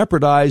has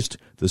jeopardized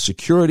the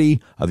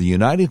security of the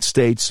United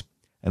States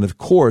and, of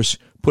course,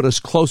 put us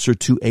closer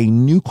to a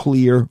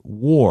nuclear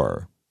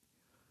war.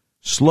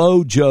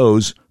 Slow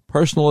Joe's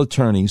personal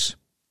attorneys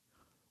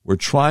were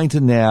trying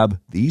to nab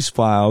these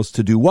files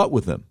to do what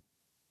with them?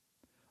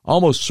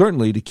 Almost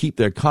certainly to keep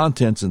their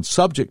contents and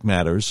subject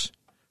matters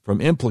from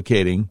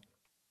implicating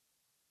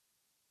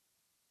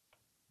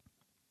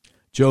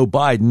Joe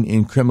Biden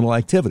in criminal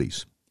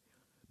activities.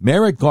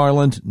 Merrick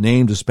Garland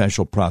named a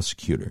special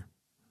prosecutor.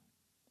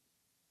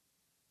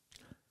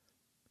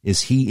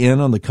 Is he in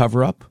on the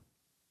cover-up?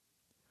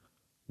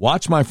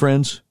 Watch, my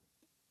friends.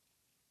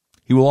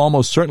 He will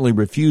almost certainly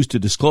refuse to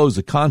disclose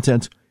the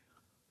content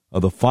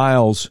of the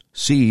files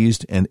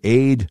seized and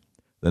aid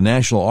the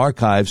National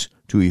Archives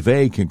to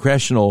evade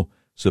congressional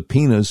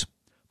subpoenas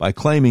by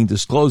claiming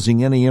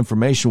disclosing any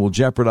information will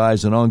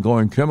jeopardize an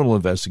ongoing criminal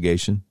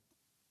investigation.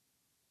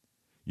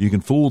 You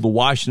can fool the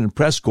Washington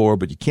press corps,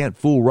 but you can't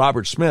fool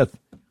Robert Smith.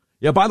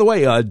 Yeah, by the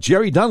way,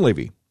 Jerry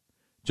Dunleavy,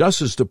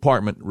 Justice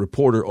Department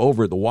reporter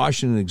over at the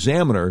Washington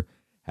Examiner,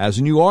 has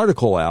a new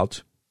article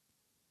out.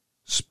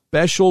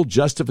 Special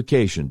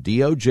justification.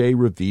 DOJ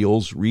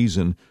reveals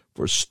reason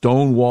for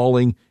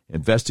stonewalling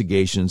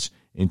investigations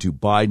into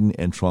Biden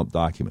and Trump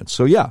documents.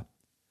 So, yeah,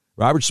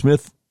 Robert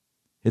Smith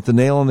hit the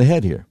nail on the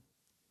head here.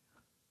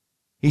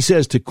 He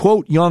says, to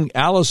quote young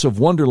Alice of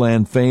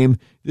Wonderland fame,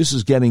 this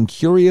is getting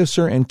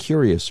curiouser and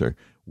curiouser.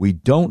 We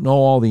don't know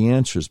all the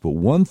answers, but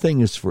one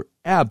thing is for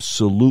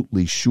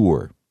absolutely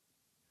sure.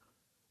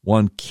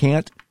 One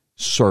can't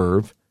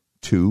serve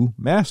two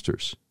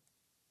masters.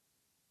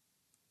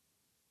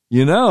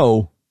 You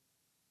know,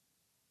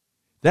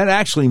 that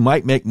actually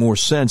might make more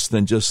sense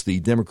than just the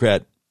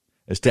Democrat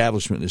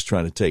establishment is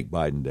trying to take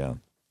Biden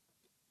down.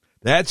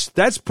 That's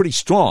pretty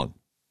strong.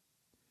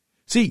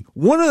 See,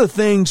 one of the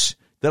things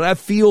that I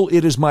feel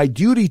it is my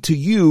duty to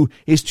you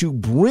is to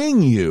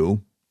bring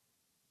you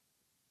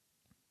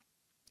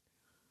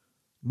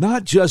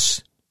not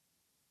just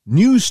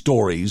news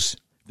stories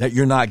that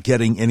you're not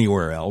getting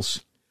anywhere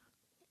else,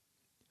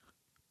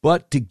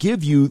 but to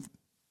give you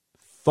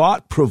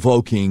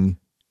thought-provoking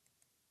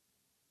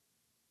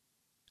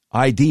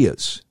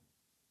ideas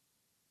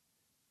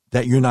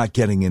that you're not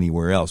getting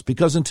anywhere else.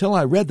 Because until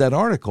I read that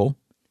article,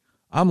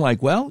 I'm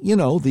like, well, you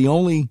know, the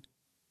only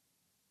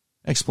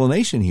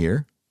explanation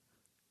here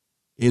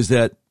is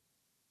that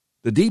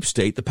the deep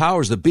state, the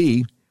powers that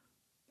be,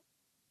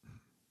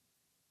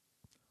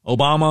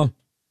 Obama,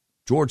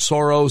 George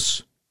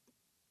Soros,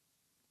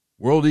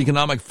 World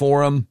Economic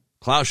Forum,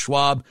 Klaus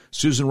Schwab,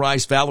 Susan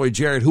Rice, Valerie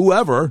Jarrett,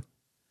 whoever,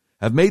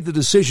 have made the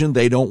decision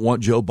they don't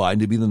want Joe Biden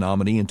to be the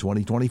nominee in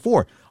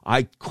 2024.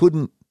 I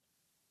couldn't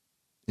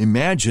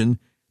imagine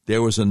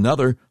there was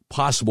another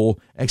possible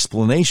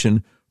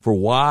explanation for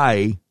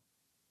why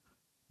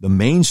the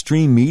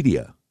mainstream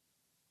media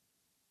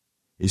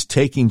is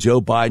taking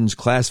Joe Biden's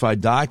classified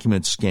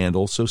documents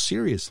scandal so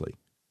seriously.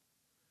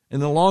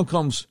 And then along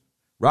comes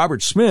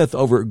Robert Smith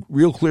over at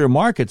Real Clear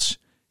Markets.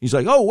 He's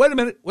like, oh, wait a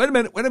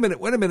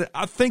minute.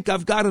 I think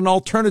I've got an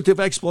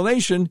alternative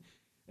explanation.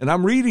 And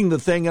I'm reading the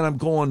thing and I'm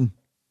going,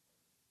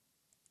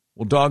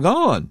 well,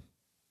 doggone.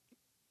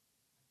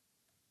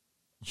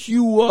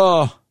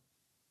 You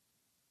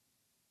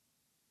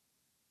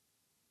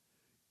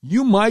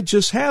might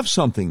just have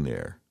something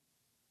there.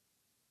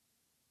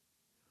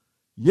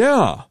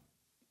 Yeah.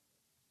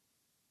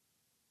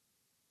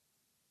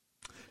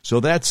 So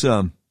that's,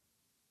 I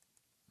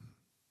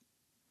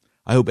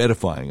hope,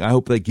 edifying. I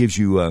hope that gives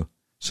you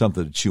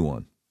something to chew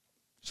on,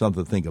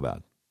 something to think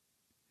about.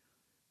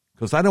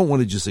 Because I don't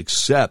want to just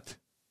accept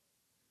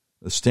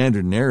the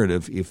standard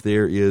narrative if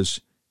there is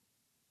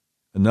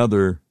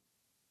another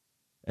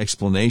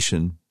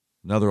explanation,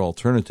 another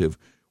alternative,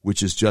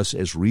 which is just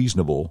as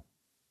reasonable,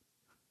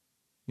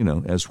 you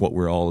know, as what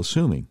we're all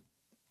assuming.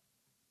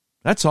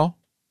 That's all.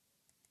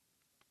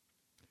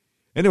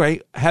 Anyway,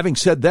 having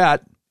said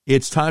that,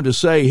 it's time to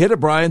say, hit it,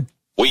 Brian.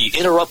 We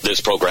interrupt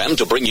this program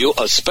to bring you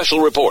a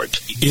special report.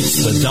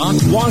 It's the Doc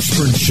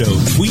Washburn Show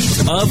Tweet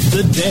of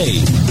the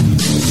Day.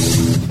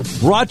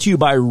 Brought to you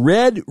by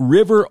Red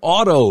River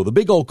Auto, the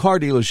big old car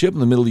dealership in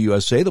the middle of the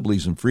USA that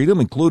believes in freedom,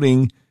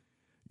 including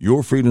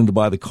your freedom to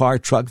buy the car,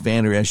 truck,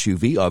 van, or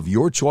SUV of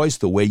your choice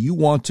the way you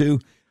want to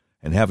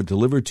and have it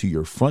delivered to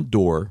your front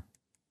door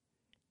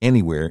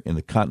anywhere in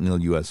the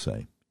continental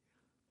USA.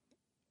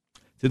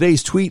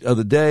 Today's tweet of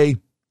the day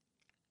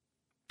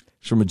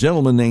is from a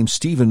gentleman named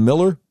Stephen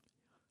Miller.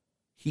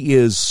 He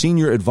is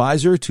senior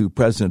advisor to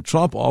President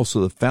Trump,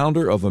 also the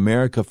founder of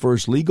America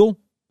First Legal.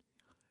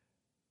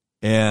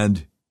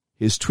 And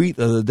his tweet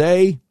of the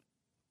day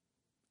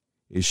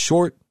is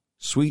short,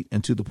 sweet,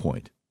 and to the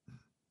point.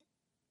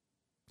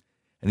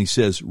 And he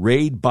says,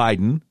 raid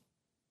Biden,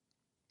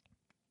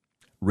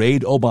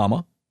 raid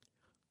Obama,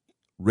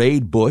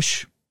 raid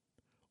Bush,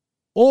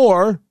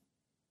 or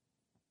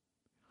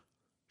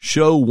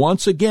show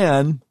once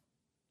again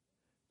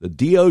the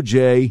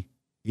DOJ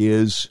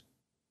is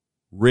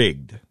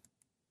rigged.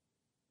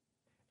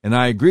 And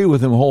I agree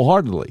with him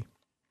wholeheartedly.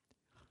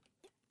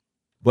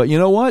 But you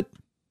know what?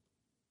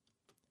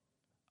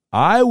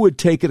 I would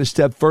take it a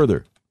step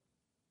further.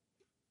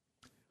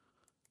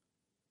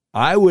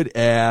 I would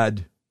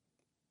add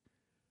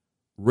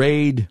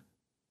raid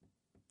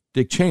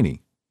Dick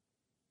Cheney.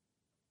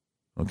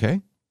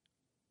 Okay?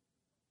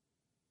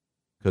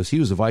 Because he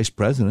was a vice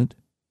president.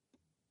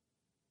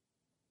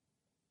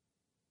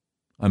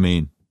 I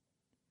mean,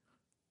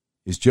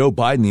 is Joe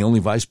Biden the only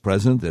vice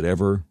president that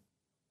ever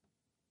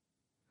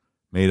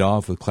made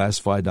off with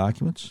classified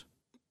documents?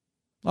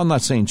 I'm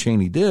not saying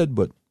Cheney did,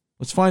 but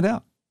let's find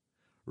out.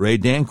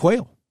 Raid Dan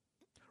Quayle.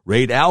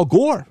 Raid Al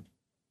Gore.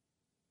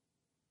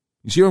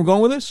 You see where I'm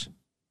going with this?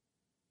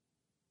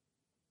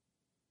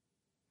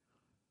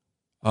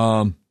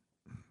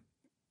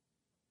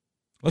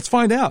 Let's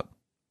find out.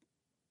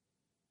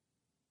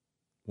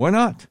 Why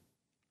not?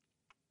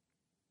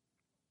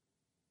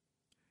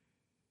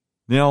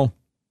 Now,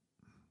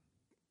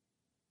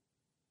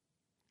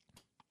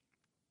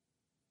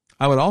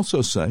 I would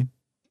also say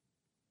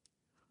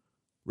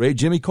Ray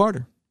Jimmy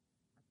Carter.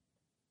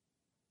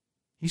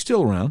 He's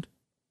still around.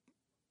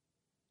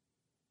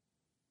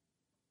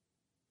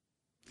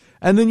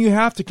 And then you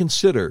have to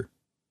consider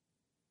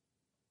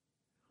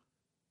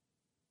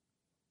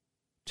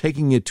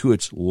taking it to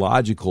its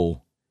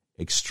logical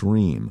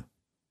extreme.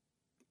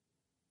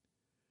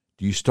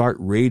 Do you start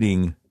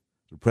raiding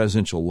the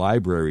presidential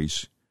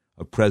libraries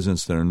of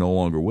presidents that are no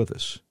longer with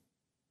us?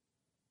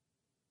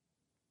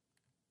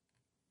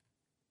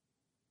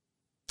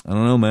 I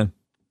don't know, man.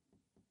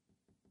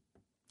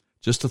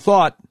 Just a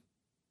thought.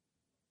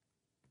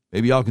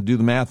 Maybe y'all could do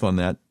the math on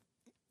that.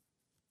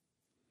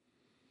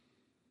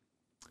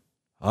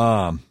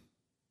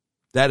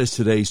 That is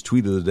today's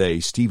tweet of the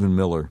day. Stephen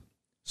Miller,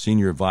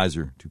 senior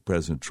advisor to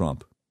President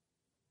Trump.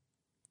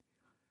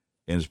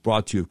 And it's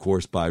brought to you, of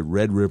course, by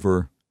Red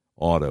River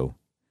Auto.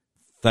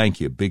 Thank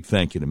you. Big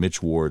thank you to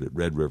Mitch Ward at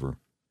Red River.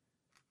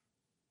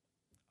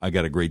 I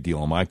got a great deal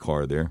on my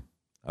car there.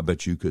 I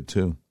bet you could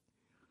too.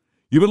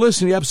 You've been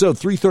listening to episode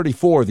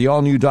 334 of the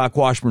all-new Doc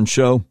Washburn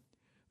Show.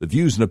 The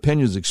views and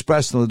opinions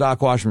expressed on the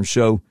Doc Washburn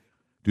Show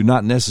do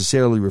not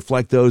necessarily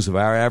reflect those of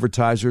our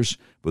advertisers,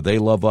 but they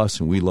love us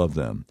and we love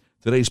them.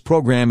 Today's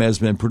program has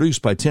been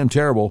produced by Tim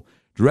Terrible,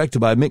 directed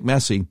by Mick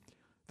Messy.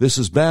 This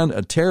has been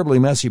a Terribly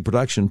Messy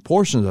production.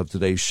 Portions of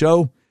today's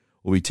show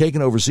will be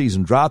taken overseas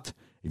and dropped.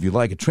 If you'd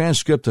like a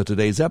transcript of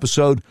today's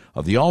episode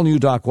of the all-new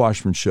Doc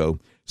Washburn Show,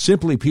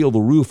 simply peel the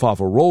roof off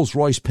a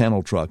Rolls-Royce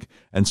panel truck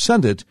and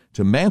send it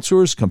to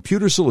Mansour's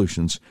Computer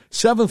Solutions,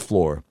 7th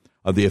floor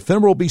of the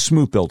Ephemeral B.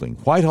 Smoot Building,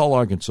 Whitehall,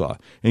 Arkansas,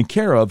 in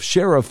care of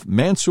Sheriff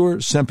Mansour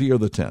Sempier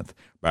X.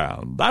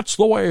 And that's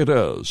the way it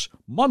is.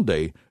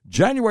 Monday,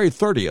 January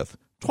 30th,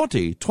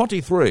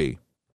 2023.